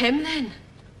 what about him, then?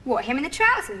 What, him in the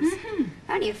trousers? Mm-hmm.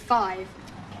 Only a 5.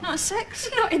 Not a 6?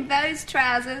 Not in those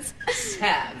trousers.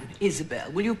 Sam, Isabel,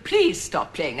 will you please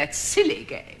stop playing that silly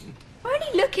game? Why are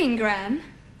you looking, Gran?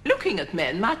 Looking at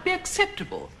men might be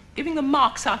acceptable. Giving them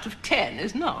marks out of 10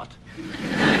 is not.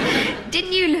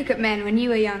 Didn't you look at men when you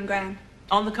were young, Gran?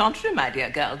 On the contrary, my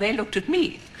dear girl, they looked at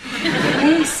me.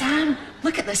 Hey, Sam,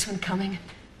 look at this one coming.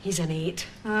 He's an 8.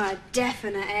 Ah,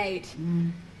 definite 8.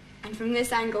 And from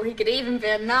this angle, he could even be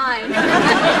a 9.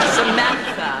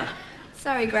 Samantha.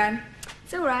 Sorry, Gran.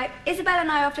 It's all right. Isabel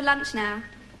and I are off to lunch now.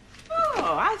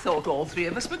 Oh, I thought all 3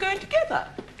 of us were going together.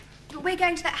 But we're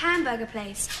going to that hamburger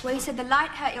place where you said the light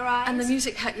hurt your eyes. And the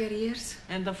music hurt your ears.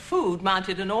 And the food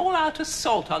mounted an all-out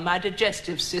assault on my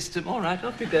digestive system. All right,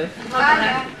 off we go.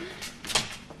 Bye,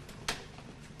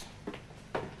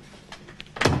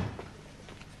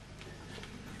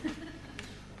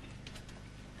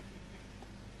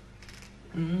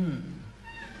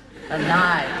 A 9.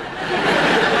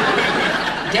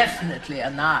 Definitely a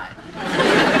 9.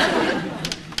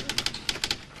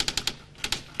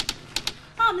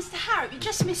 Oh, Mr. Harrop, you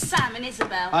just missed Sam and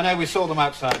Isabel. I know, we saw them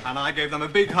outside. And I gave them a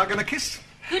big hug and a kiss.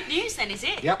 Good news, then, is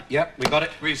it? Yep, we got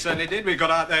it. We certainly did. We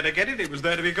got out there to get it. It was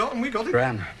there to be got, and we got it.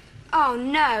 Gran. Oh,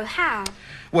 no. How?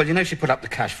 Well, you know, she put up the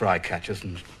cash for eye catchers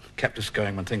and kept us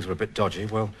going when things were a bit dodgy.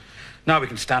 Well, now we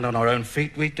can stand on our own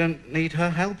feet. We don't need her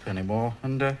help anymore.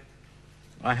 And,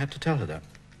 I had to tell her that.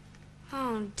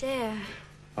 Oh, dear.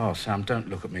 Oh, Sam, don't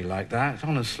look at me like that.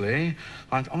 Honestly,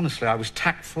 I was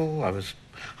tactful, I was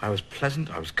pleasant,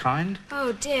 I was kind.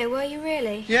 Oh, dear, were you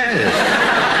really? Yes.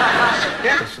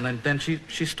 Yes, and then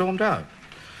she stormed out.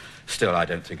 Still, I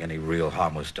don't think any real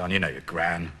harm was done. You know your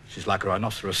Gran. She's like a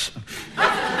rhinoceros.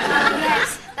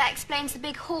 Yes, that explains the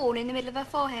big horn in the middle of her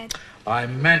forehead. I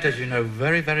meant, as you know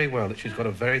very, very well, that she's got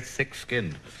a very thick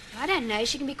skin. I don't know,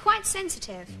 she can be quite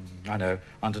sensitive. I know.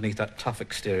 Underneath that tough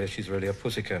exterior, she's really a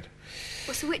pussycat.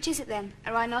 Well, so which is it then?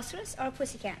 A rhinoceros or a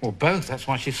pussycat? Well, both. That's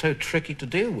why she's so tricky to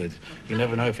deal with. You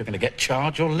never know if you're going to get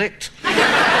charged or licked.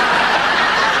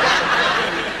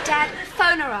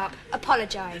 her up.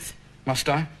 Apologise. Must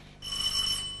I?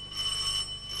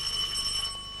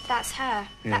 That's her.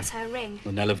 Yeah. That's her ring.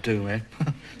 The knell of doom, eh?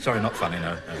 Sorry, not funny,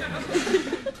 no.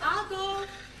 I'll go.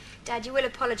 Dad, you will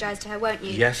apologise to her, won't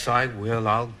you? Yes, I will.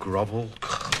 I'll grovel.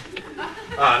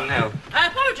 Ah, no. I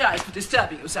apologise for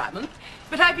disturbing you, Simon,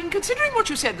 but I've been considering what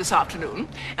you said this afternoon,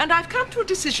 and I've come to a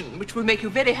decision which will make you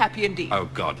very happy indeed. Oh,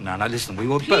 God, now listen, we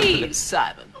will both... Please,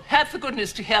 Simon, have the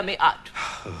goodness to hear me out.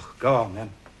 Oh, go on, then.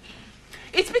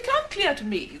 It's become clear to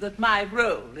me that my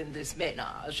role in this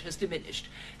ménage has diminished.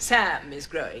 Sam is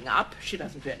growing up. She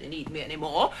doesn't really need me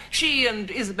anymore. She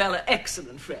and Isabel are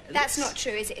excellent friends. That's not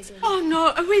true, is it, Isabel? Oh,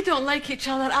 no, we don't like each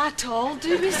other at all,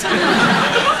 do we, Sam?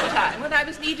 There was a time when I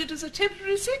was needed as a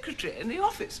temporary secretary in the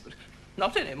office, but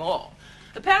not anymore.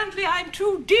 Apparently I'm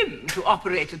too dim to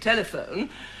operate a telephone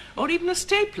or even a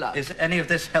stapler. Is any of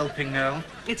this helping, Earl?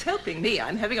 It's helping me.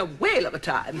 I'm having a whale of a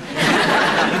time.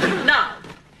 Now,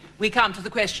 we come to the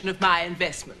question of my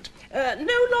investment.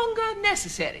 No longer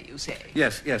necessary, you say?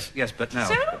 Yes, but now...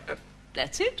 So,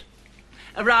 that's it.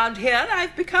 Around here,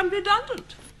 I've become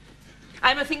redundant.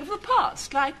 I'm a thing of the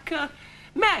past, like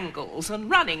mangles and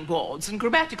running boards and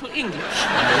grammatical English.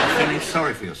 I'm feeling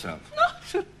sorry for yourself.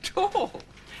 Not at all.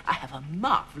 I have a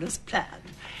marvellous plan.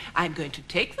 I'm going to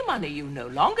take the money you no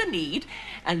longer need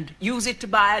and use it to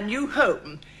buy a new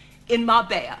home in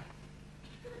Marbella.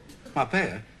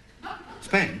 Marbella?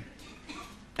 Spain?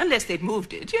 Unless they'd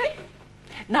moved it, yeah?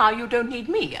 Now you don't need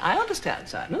me. I understand,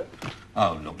 Simon.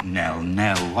 Oh, look, Nell,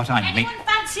 what I mean... Anyone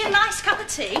fancy a nice cup of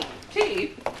tea?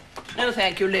 Tea? No,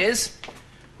 thank you, Liz.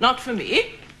 Not for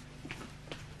me.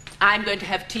 I'm going to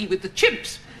have tea with the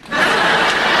chimps.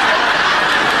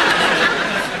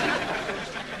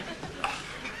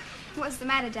 What's the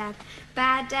matter, Dad?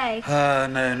 Bad day?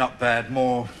 No, not bad.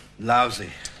 More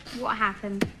lousy. What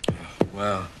happened?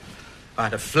 Well, I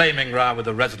had a flaming row with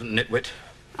a resident nitwit.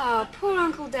 Oh, poor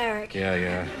Uncle Derek.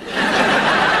 Yeah.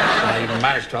 I even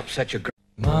managed to upset your...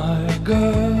 My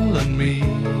girl and me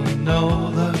know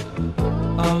that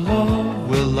our love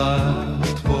will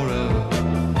last forever.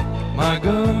 My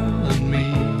girl and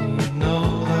me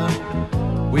know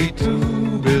that we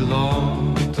two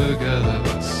belong together.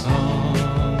 But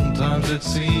sometimes it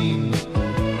seems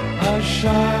I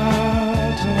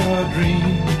shatter our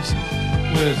dreams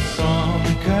with some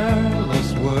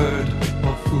careless word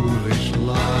or foolish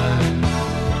lie.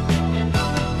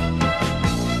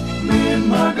 Me and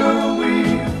my girl,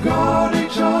 we've got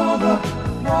each other,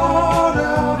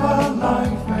 whatever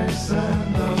life may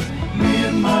send us. Me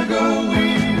and my girl,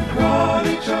 we've got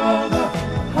each other,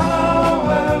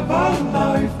 however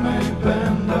life may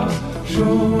bend us.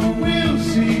 Sure, we'll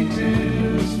see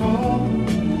tears fall.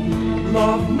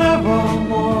 Love never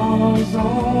was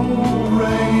all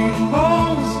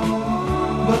rainbows,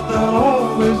 but there'll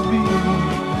always be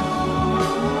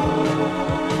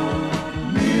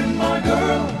me and my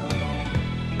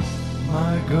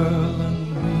girl and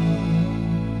me.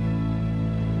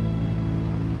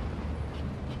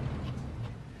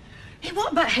 Hey,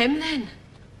 what about him, then?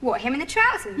 What, him in the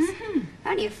trousers?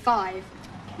 Only a 5.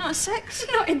 Not a 6?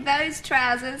 Not in those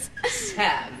trousers.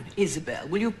 Sam, Isabel,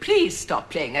 will you please stop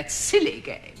playing that silly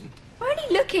game? Why are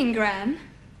you looking, Gran?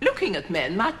 Looking at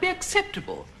men might be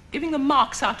acceptable. Giving them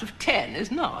marks out of 10 is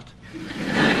not.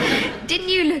 Didn't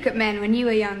you look at men when you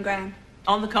were young, Gran?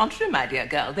 On the contrary, my dear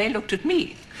girl, they looked at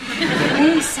me.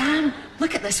 Hey, Sam,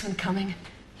 look at this one coming.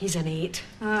 He's an 8.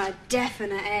 Ah, a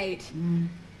definite 8.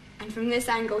 And from this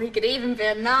angle, he could even be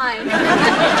a 9.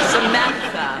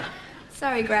 Samantha.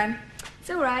 Sorry, Gran. It's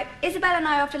all right. Isabel and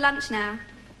I are off to lunch now.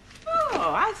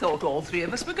 Oh, I thought all 3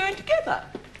 of us were going together.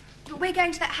 But we're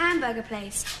going to that hamburger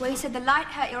place where you said the light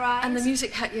hurt your eyes. And the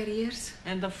music hurt your ears.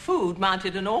 And the food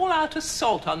mounted an all-out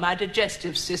assault on my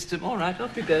digestive system. All right,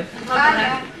 off we go.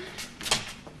 Bye.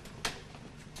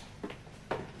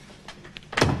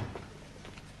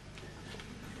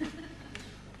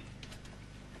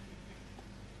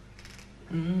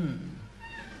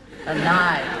 A 9.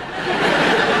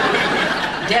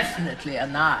 Definitely a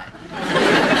 9.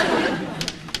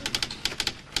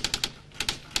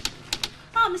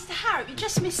 Oh, Mr. Harrop, you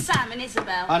just missed Sam and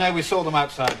Isabel. I know, we saw them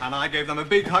outside. And I gave them a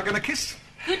big hug and a kiss.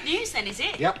 Good news, then, is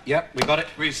it? Yep, we got it.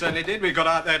 We certainly did. We got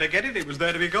out there to get it. It was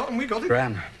there to be got, and we got it.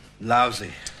 Gran,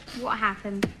 lousy. What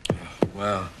happened?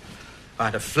 Well, I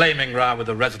had a flaming row with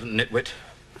a resident nitwit.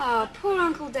 Oh, poor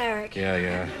Uncle Derek.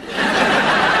 Yeah.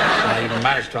 I even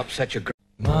managed to upset your...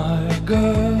 My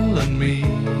girl and me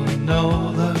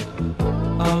know that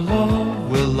our love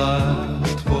will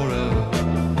last forever.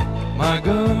 My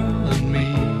girl and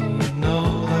me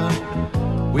know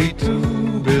that we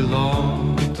two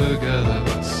belong together.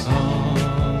 But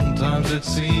sometimes it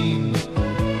seems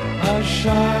I I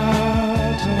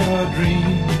shatter her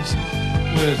dreams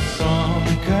with some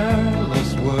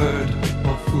careless word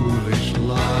or foolish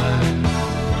lie.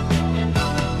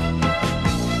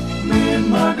 Me and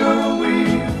my girl,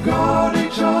 we've got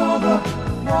each other,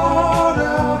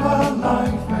 whatever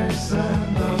life may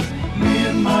send us. Me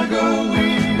and my girl,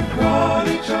 we've got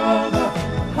each other,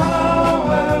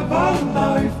 however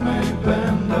life may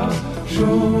bend us.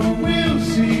 Sure, we'll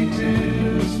see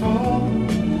tears fall.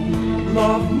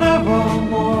 Love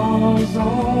never was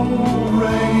all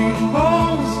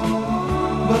rainbows,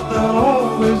 but there'll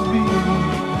always be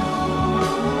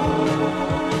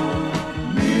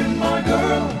me and my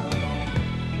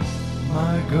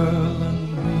girl and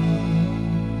me.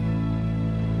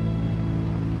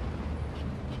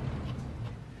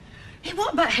 Hey,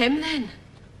 what about him then?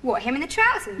 What, him in the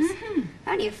trousers?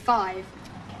 Only a 5.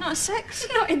 Not a 6?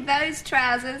 Not in those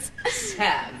trousers.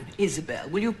 Sam, Isabel,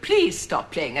 will you please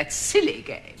stop playing that silly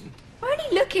game? Where are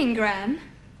you looking, Gran?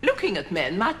 Looking at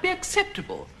men might be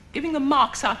acceptable. Giving them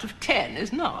marks out of 10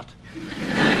 is not.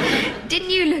 Didn't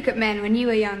you look at men when you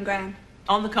were young, Gran?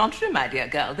 On the contrary, my dear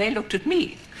girl, they looked at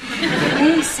me.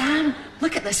 Hey, Sam,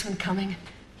 look at this one coming.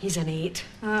 He's an 8.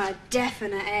 Ah, a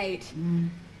definite 8.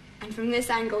 And from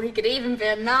this angle, he could even be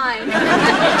a 9.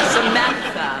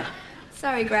 Samantha.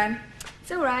 Sorry, Gran.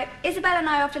 It's all right. Isabel and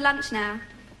I are off to lunch now.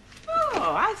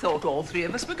 Oh, I thought all 3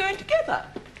 of us were going together.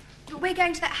 But we're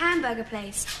going to that hamburger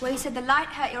place where you said the light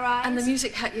hurt your eyes. And the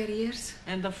music hurt your ears.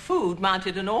 And the food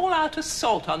mounted an all-out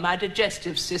assault on my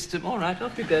digestive system. All right,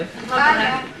 off you go.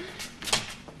 Bye.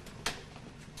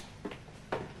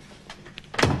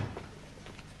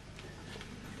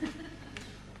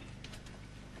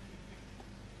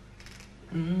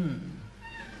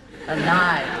 A 9.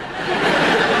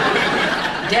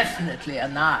 Definitely a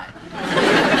 9.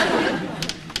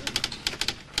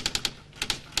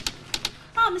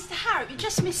 Oh, Mr. Harrop, you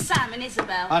just missed Sam and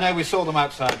Isabel. I know, we saw them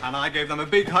outside. And I gave them a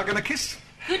big hug and a kiss.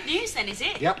 Good news then, is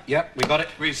it? Yep, we got it.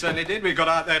 We certainly did. We got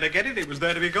out there to get it. It was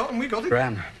there to be got, and we got it.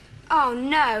 Gran. Oh,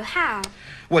 no. How?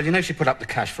 Well, you know, she put up the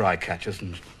cash for eye catchers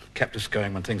and kept us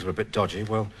going when things were a bit dodgy.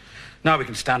 Well, now we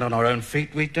can stand on our own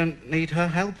feet. We don't need her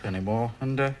help anymore.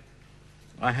 And,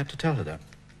 I had to tell her that.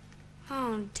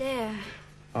 Oh, dear.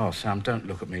 Oh, Sam, don't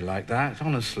look at me like that.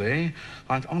 Honestly,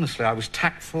 I was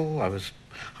tactful, I was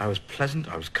pleasant,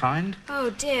 I was kind.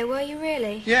 Oh, dear. Were you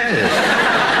really? Yes.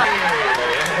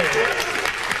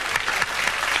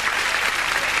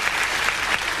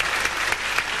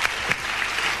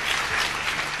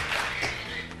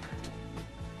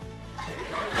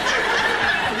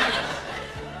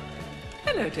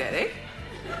 Hello, Derek.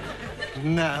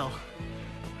 Now.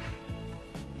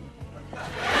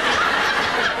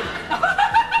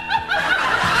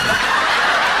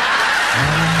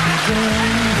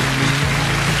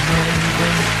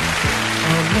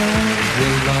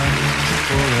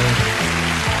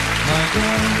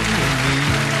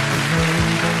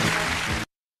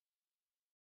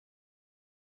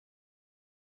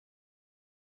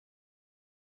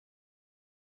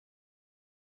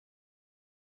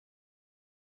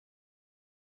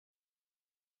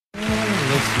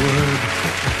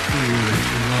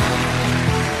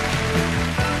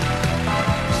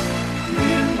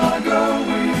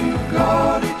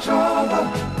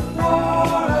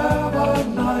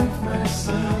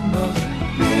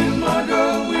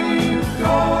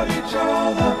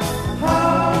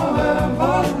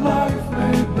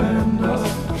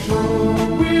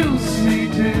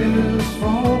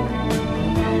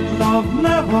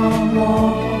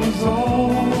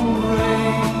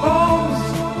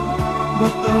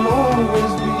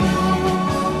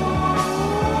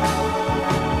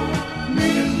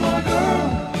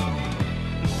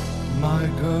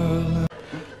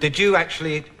 Did you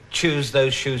actually choose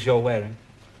those shoes you're wearing?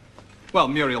 Well,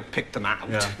 Muriel picked them out.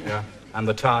 Yeah. And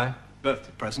the tie?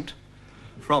 Birthday present.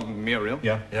 From Muriel.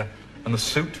 Yeah. And the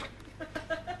suit?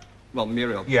 Well,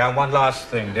 Muriel. Yeah, and one last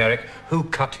thing, Derek. Who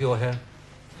cut your hair?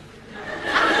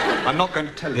 I'm not going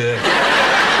to tell you. Yeah.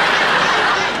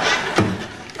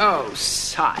 Oh,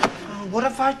 Simon. Oh, what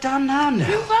have I done now?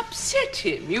 You've upset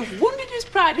him. You've wounded his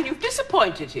pride and you've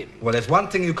disappointed him. Well, there's one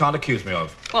thing you can't accuse me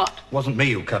of. What? It wasn't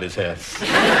me who cut his hair.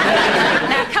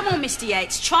 Now, come on, Mr.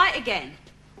 Yates, try it again.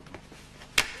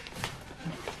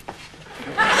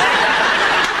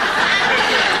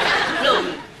 Look,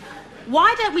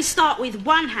 why don't we start with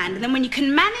one hand, and then when you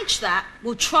can manage that,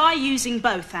 we'll try using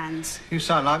both hands. You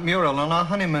sound like Muriel on our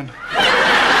honeymoon.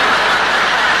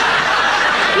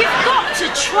 You've got to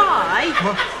try.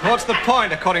 Well, what's the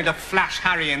point? According to Flash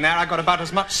Harry in there, I got about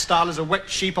as much style as a wet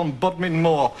sheep on Bodmin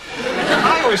Moor.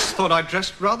 I always thought I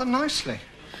dressed rather nicely.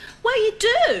 Well, you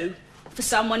do. For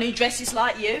someone who dresses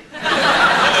like you.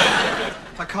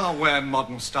 I can't wear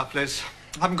modern stuff, Liz.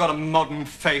 I haven't got a modern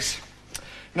face.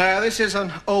 No, this is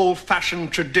an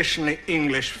old-fashioned, traditionally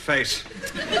English face.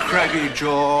 Craggy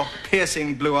jaw,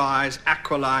 piercing blue eyes,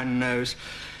 aquiline nose.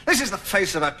 This is the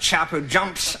face of a chap who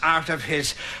jumps out of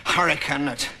his hurricane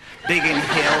at Biggin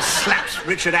Hill, slaps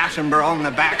Richard Attenborough on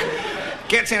the back,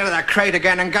 gets into the crate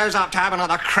again and goes up to have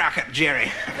another crack at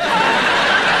Jerry.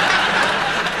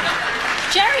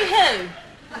 Jerry who?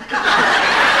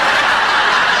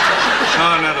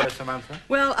 Oh, no, Samantha.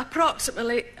 Well,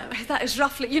 approximately, that is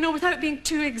roughly, you know, without being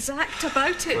too exact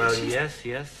about it. Well, yes.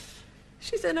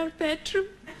 She's in her bedroom.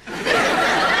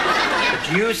 But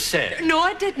you said... No,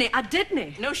 I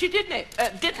didn't. No, she didn't.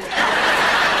 Didn't.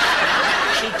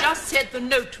 She just said the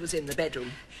note was in the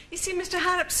bedroom. You see, Mr.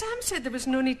 Harrop, Sam said there was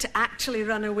no need to actually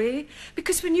run away,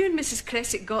 because when you and Mrs.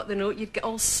 Crescent got the note, you'd get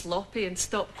all sloppy and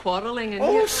stop quarrelling and...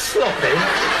 Oh, sloppy?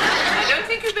 I don't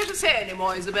think you'd better say any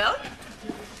more, Isabel.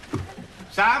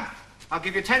 Sam, I'll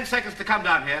give you 10 seconds to come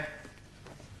down here.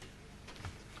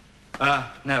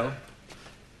 No.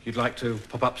 You'd like to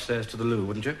pop upstairs to the loo,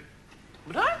 wouldn't you?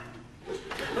 Would I?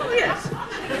 Oh, yes.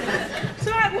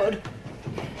 So I would.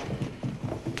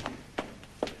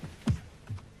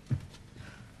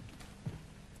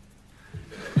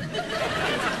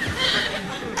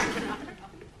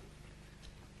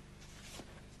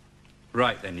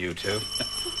 Right then, you two.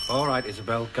 All right,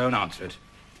 Isabel, go and answer it.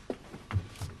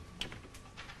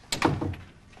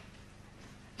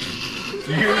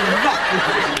 You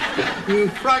knocked me. You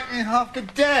frightened me half to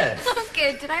death. Oh,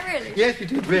 good. Did I really? Yes, you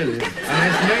did, really. And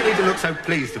there's no need to look so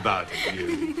pleased about it,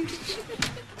 you.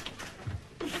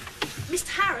 Mr.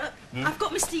 Harrop, I've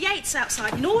got Mr. Yates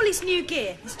outside in all his new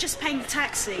gear. He's just paying the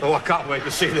taxi. Oh, I can't wait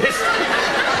to see this.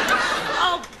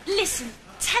 Oh, listen.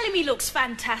 Tell him he looks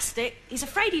fantastic. He's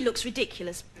afraid he looks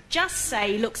ridiculous. Just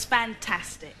say he looks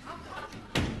fantastic.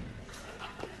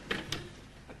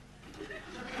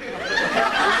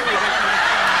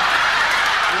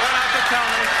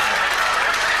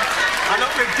 I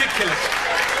look ridiculous.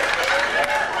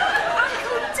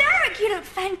 Uncle Derek, you look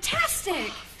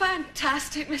fantastic.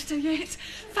 Fantastic, Mr. Yates.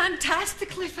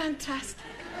 Fantastically fantastic.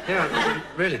 Yeah,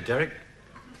 really, Derek.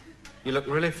 You look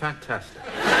really fantastic.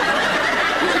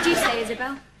 What would you say,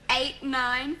 Isabel? 8,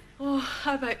 9? Oh,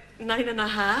 how about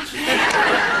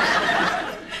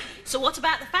 9.5? So what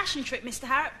about the fashion trip, Mr.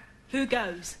 Harrop? Who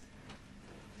goes?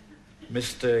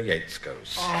 Mr. Yates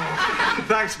goes. Oh,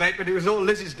 thanks, mate, but it was all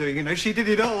Liz's doing, you know. She did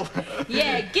it all.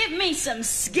 Yeah, give me some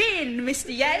skin,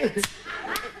 Mr. Yates.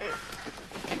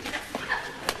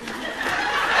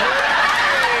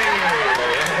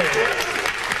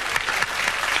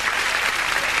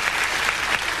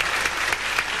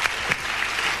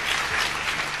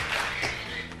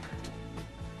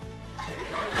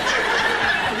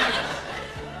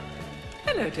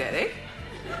 Hello, Derek.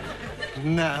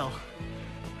 Now.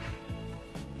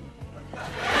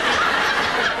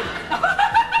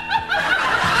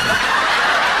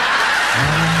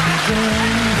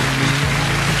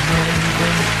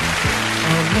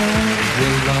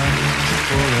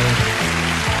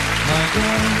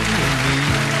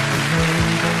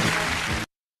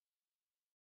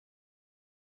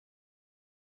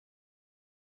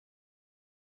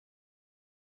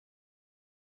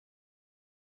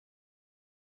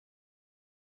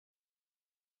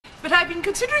 But I've been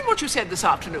considering what you said this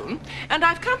afternoon, and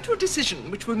I've come to a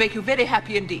decision which will make you very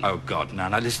happy indeed. Oh, God, now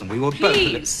listen, we will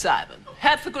Please, both... Simon,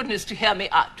 have the goodness to hear me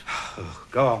out.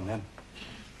 Go on, then.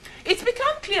 It's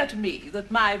become clear to me that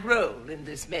my role in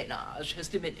this ménage has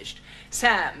diminished.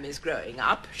 Sam is growing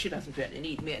up. She doesn't really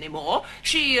need me anymore.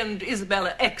 She and Isabel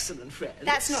are excellent friends.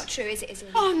 That's not true, is it,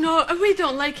 Isabel? Oh, no, we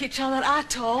don't like each other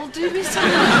at all, do we, Sam?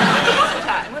 There was a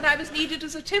time when I was needed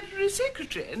as a temporary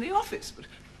secretary in the office, but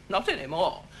not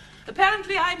anymore.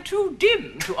 Apparently I'm too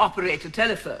dim to operate a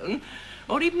telephone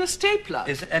or even a stapler.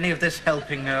 Is any of this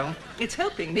helping, Earl? It's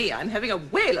helping me. I'm having a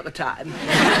whale of a time.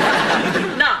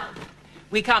 Now,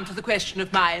 we come to the question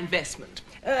of my investment.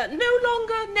 No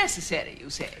longer necessary, you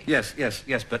say? Yes,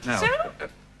 but now... So,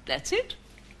 that's it.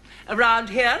 Around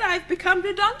here, I've become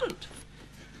redundant.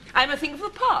 I'm a thing of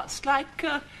the past, like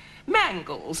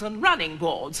mangles and running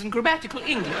boards and grammatical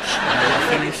English. You're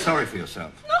feeling sorry for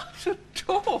yourself. Not at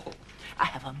all. I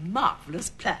have a marvellous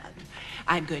plan.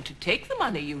 I'm going to take the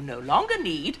money you no longer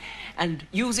need and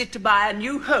use it to buy a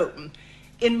new home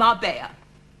in Marbella.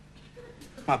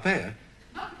 Marbella?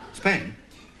 Spain?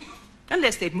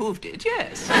 Unless they've moved it,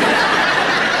 yes.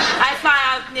 I fly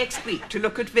out next week to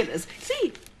look at villas.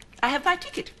 See, I have my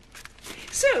ticket.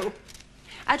 So,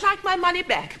 I'd like my money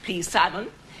back, please, Simon.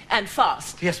 And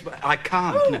fast. Yes, but I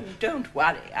can't. Oh, No. don't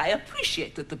worry. I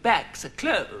appreciate that the banks are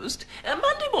closed.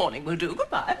 Monday morning will do.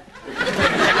 Goodbye.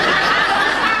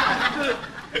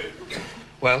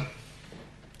 Well?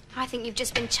 I think you've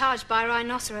just been charged by a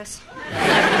rhinoceros. My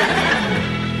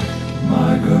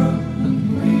girl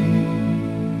and me.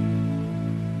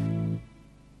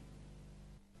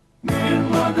 Me and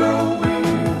my girl, we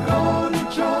got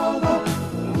each other.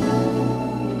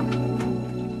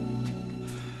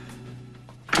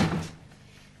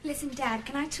 Listen, Dad,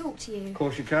 can I talk to you? Of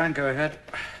course you can. Go ahead.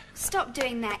 Stop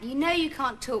doing that. You know you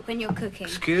can't talk when you're cooking.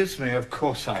 Excuse me, of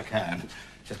course I can.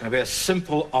 It's just going to be a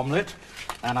simple omelette,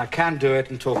 and I can do it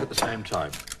and talk at the same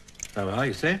time. There we are,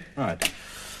 you see? Right.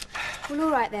 Well,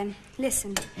 all right then.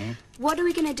 Listen. What are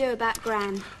we going to do about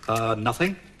Gran?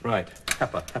 Nothing? Right.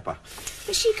 Pepper.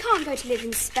 But she can't go to live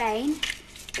in Spain.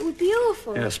 It would be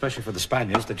awful. Yeah, especially for the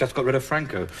Spaniards. They just got rid of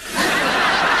Franco.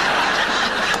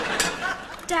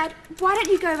 Dad, why don't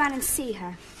you go around and see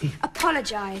her?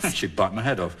 Apologise. She'd bite my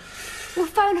head off. We'll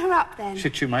phone her up then.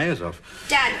 She'd chew my ears off.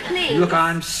 Dad, please. Look,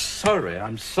 I'm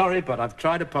sorry, but I've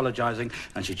tried apologising,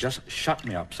 and she just shut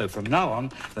me up. So from now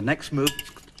on, the next move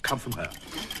come from her.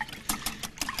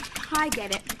 I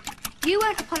get it. You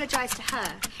won't apologise to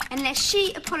her unless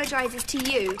she apologises to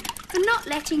you for not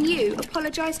letting you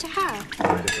apologise to her.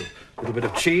 Right, a little bit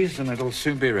of cheese, and it'll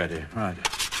soon be ready. Right.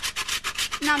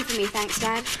 None for me, thanks,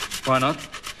 Dad. Why not?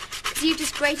 Because you've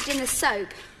just grated in the soap.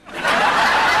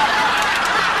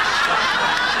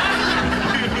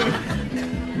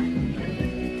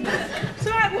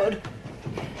 So I would.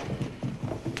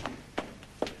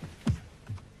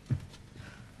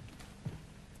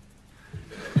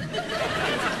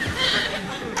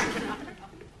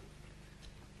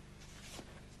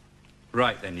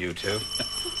 Right then, you two.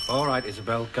 All right,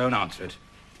 Isabel, go and answer it.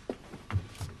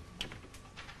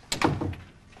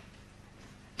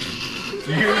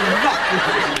 You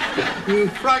lucky. You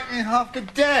frightened me half to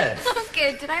death. Oh,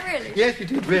 good. Did I really? Yes, you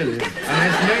did, really. And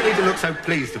there's no need to look so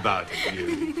pleased about it,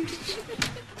 you.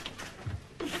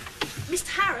 Mr.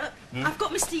 Harrop, I've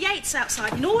got Mr. Yates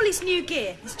outside in all his new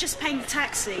gear. He's just paying the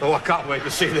taxi. Oh, I can't wait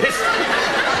to see this.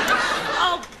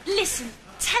 Oh, listen.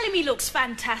 Tell him he looks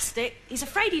fantastic. He's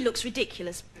afraid he looks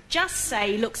ridiculous. Just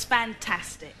say he looks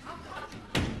fantastic.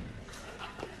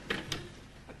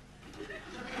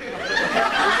 You won't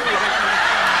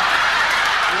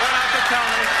have to tell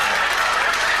me.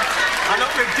 I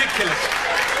look ridiculous.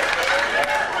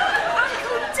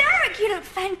 Uncle Derek, you look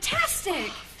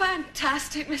fantastic.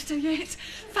 Fantastic, Mr. Yates.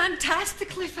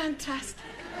 Fantastically fantastic.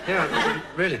 Yeah,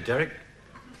 really, Derek.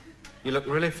 You look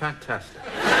really fantastic.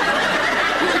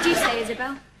 What would you say,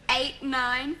 Isabel? 8,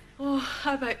 9? Oh,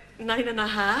 how about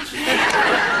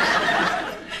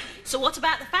 9.5? So what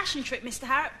about the fashion trip, Mr.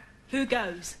 Harrop? Who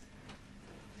goes?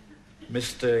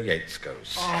 Mr. Yates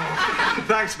goes. Oh,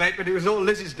 thanks, mate, but it was all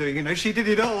Lizzie's doing, you know. She did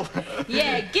it all.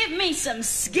 Yeah, give me some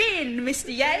skin,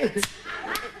 Mr. Yates.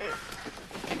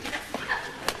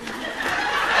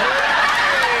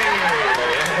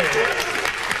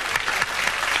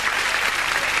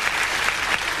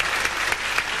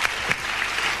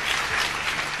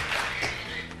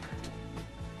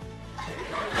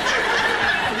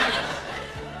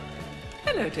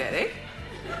 Hello, Derek.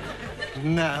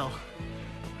 Now.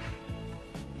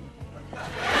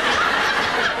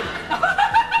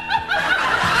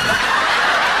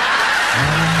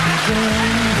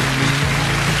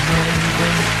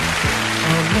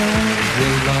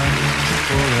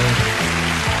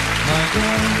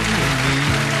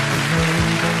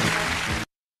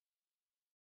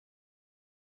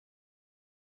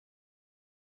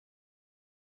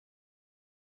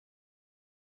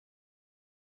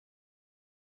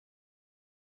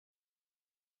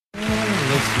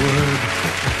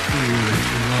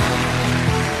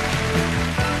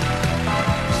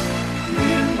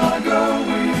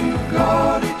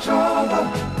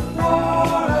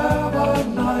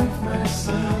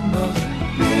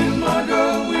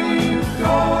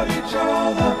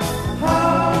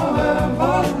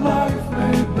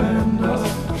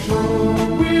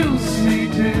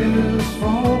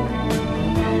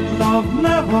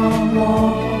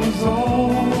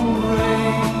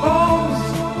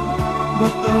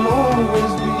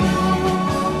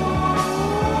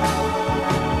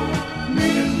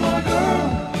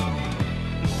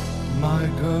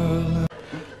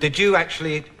 Did you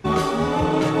actually... Me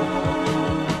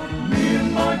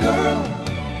and my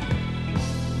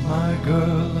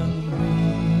girl and me.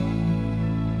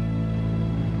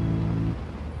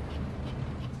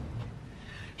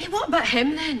 Hey, what about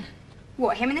him then?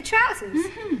 What, him in the trousers?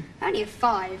 Only a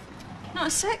 5. Not a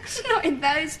 6? Not in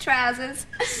those trousers.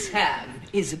 Sam,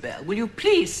 Isabel, will you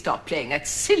please stop playing that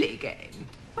silly game?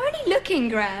 Why are you looking,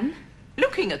 Gran?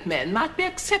 Looking at men might be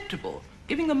acceptable.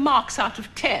 Giving them marks out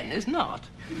of 10 is not.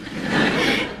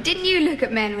 Didn't you look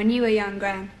at men when you were young,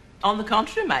 Gran? On the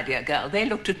contrary, my dear girl, they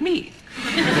looked at me.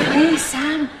 Hey,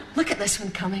 Sam, look at this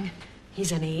one coming.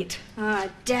 He's an 8. Ah, a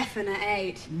definite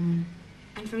 8. And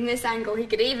from this angle, he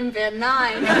could even be a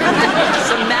 9.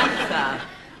 Samantha.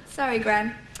 Sorry,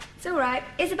 Gran. It's all right.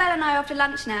 Isabel and I are off to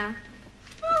lunch now.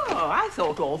 Oh, I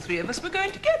thought all three of us were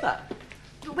going together.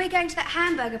 But we're going to that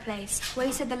hamburger place where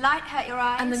you said the light hurt your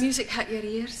eyes. And the music hurt your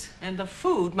ears. And the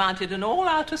food mounted an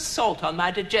all-out assault on my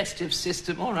digestive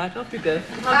system. All right, off you go.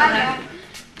 Bye, Gran.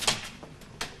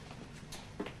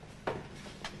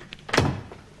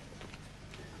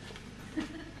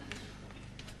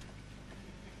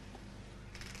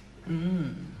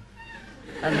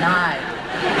 A 9.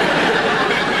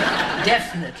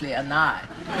 Definitely a 9.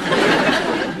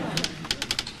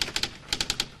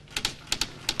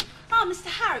 Oh, Mr.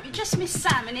 Harrop, you just missed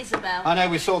Sam and Isabel. I know,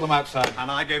 we saw them outside. And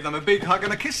I gave them a big hug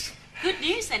and a kiss. Good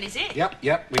news then, is it?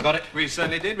 Yep, we got it. We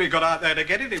certainly did. We got out there to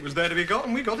get it. It was there to be got,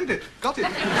 and we got it. Got it.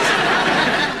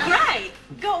 Great.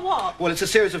 Got what? Well, it's a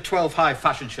series of 12 high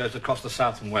fashion shows across the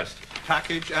South and West.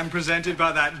 Packaged and presented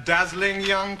by that dazzling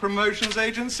young promotions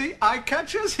agency, Eye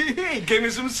Catchers. Give me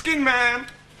some skin, man.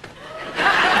 Do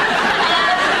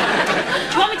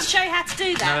you want me to show you how to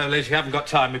do that? No, Liz, you haven't got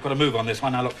time. We've got to move on this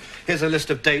one. Now, look, here's a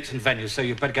list of dates and venues, so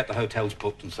you'd better get the hotels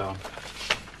booked and so on.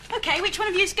 OK, which one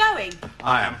of you's going?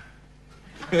 I am.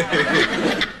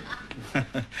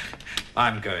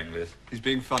 I'm going, Liz. He's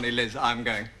being funny, Liz. I'm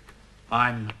going.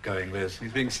 I'm going, Liz.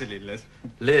 He's being silly, Liz.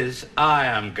 Liz, I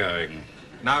am going.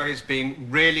 Now he's being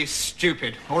really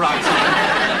stupid. All right.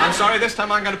 I'm sorry, this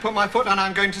time I'm going to put my foot and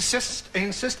I'm going to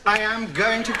insist I am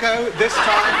going to go this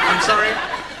time. I'm sorry.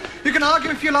 You can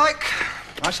argue if you like.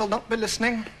 I shall not be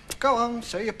listening. Go on,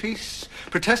 say your piece.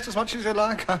 Protest as much as you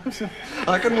like.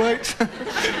 I can wait.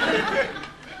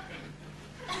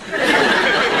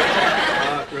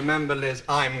 Remember, Liz,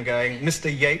 I'm going. Mr.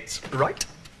 Yates, right?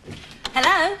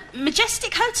 Hello?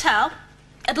 Majestic Hotel?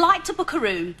 I'd like to book a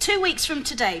room 2 weeks from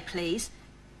today, please.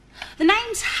 The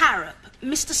name's Harrop.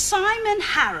 Mr. Simon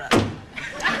Harrop.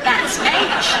 That's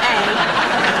H-A...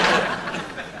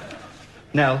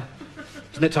 Nell,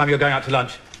 isn't it time you're going out to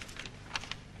lunch?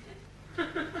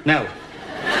 Nell.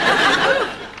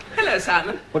 Hello,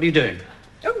 Simon. What are you doing?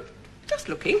 Oh, just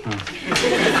looking.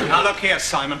 Now, look here,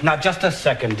 Simon. Now, just a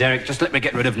second, Derek. Just let me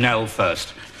get rid of Nell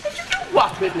first. Did you do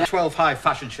what with me? 12 high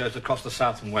fashion shows across the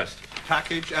South and West.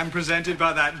 Packaged and presented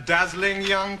by that dazzling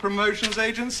young promotions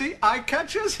agency, Eye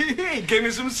Catchers. Give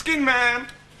me some skin, man.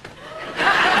 Do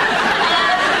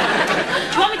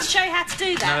you want me to show you how to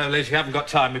do that? No, Liz, you haven't got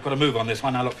time. We've got to move on this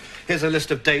one. Now, look, here's a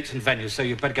list of dates and venues, so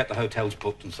you'd better get the hotels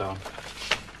booked and so on.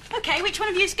 OK, which one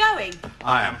of you's going?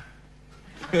 I am.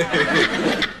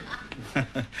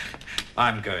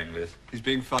 I'm going, Liz. He's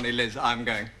being funny, Liz. I'm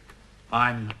going.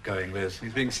 I'm going, Liz.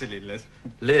 He's being silly, Liz.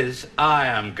 Liz, I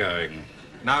am going.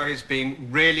 Now he's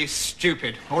being really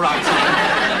stupid. All right.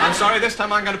 I'm sorry, this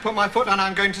time I'm going to put my foot and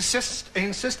I'm going to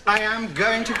insist I am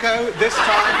going to go this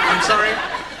time. I'm sorry.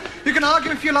 You can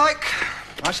argue if you like.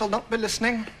 I shall not be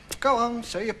listening. Go on,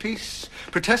 say your piece.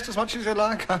 Protest as much as you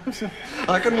like.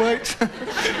 I can wait.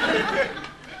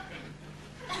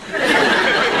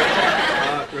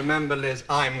 Remember, Liz,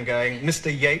 I'm going.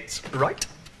 Mr. Yates, right?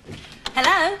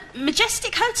 Hello?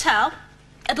 Majestic Hotel?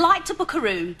 I'd like to book a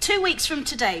room 2 weeks from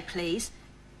today, please.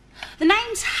 The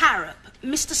name's Harrop.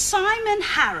 Mr. Simon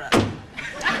Harrop.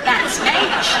 That's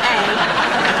H-A...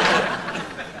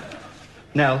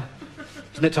 Nell,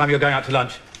 isn't it time you're going out to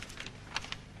lunch?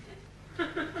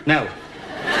 Nell.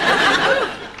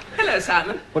 Hello,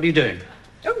 Simon. What are you doing?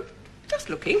 Oh, just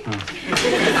looking.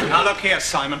 Now, look here,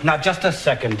 Simon. Now, just a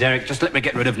second, Derek. Just let me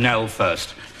get rid of Nell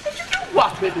first. Did you do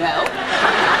what with Nell?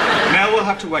 Now we'll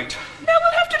have to wait. Nell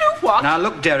will have to do what? Now,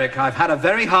 look, Derek, I've had a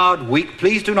very hard week.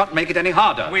 Please do not make it any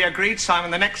harder. We agreed,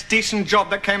 Simon. The next decent job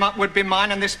that came up would be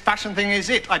mine, and this fashion thing is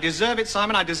it. I deserve it,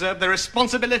 Simon. I deserve the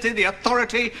responsibility, the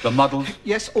authority. The models?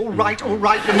 Yes, all right, the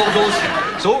models.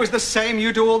 It's always the same.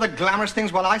 You do all the glamorous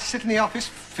things while I sit in the office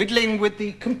fiddling with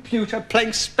the computer,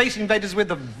 playing Space Invaders with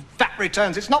the VAT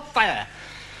returns. It's not fair.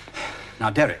 Now,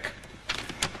 Derek,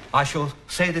 I shall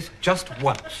say this just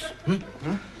once.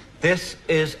 This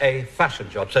is a fashion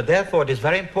job, so therefore it is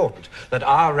very important that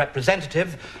our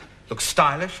representative looks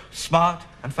stylish, smart,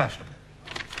 and fashionable.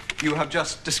 You have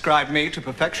just described me to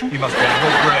perfection. You must be out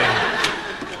of your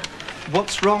brain.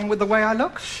 What's wrong with the way I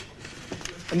look?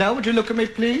 Now, would you look at me,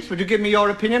 please? Would you give me your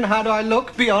opinion? How do I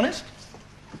look? Be honest.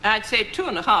 I'd say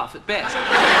 2.5 at best.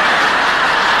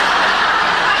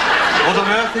 What on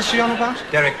earth is she on about?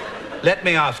 Derek, let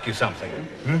me ask you something.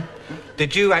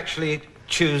 Did you actually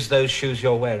choose those shoes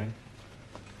you're wearing?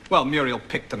 Well, Muriel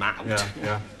picked them out.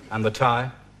 Yeah. And the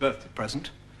tie? Birthday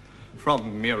present.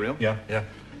 From Muriel. Yeah.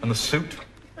 And the suit?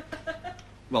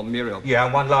 Well, Muriel. Yeah,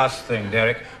 and one last thing,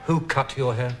 Derek. Who cut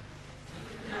your hair?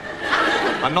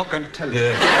 I'm not going to tell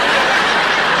you.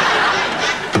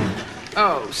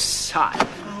 Oh, Simon.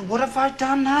 What have I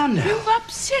done now? You've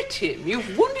upset him.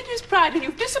 You've wounded his pride and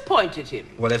you've disappointed him.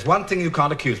 Well, there's one thing you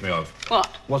can't accuse me of. What?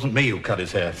 It wasn't me who cut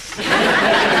his hair.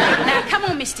 Now, come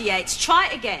on, Mr. Yates, try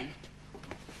it again.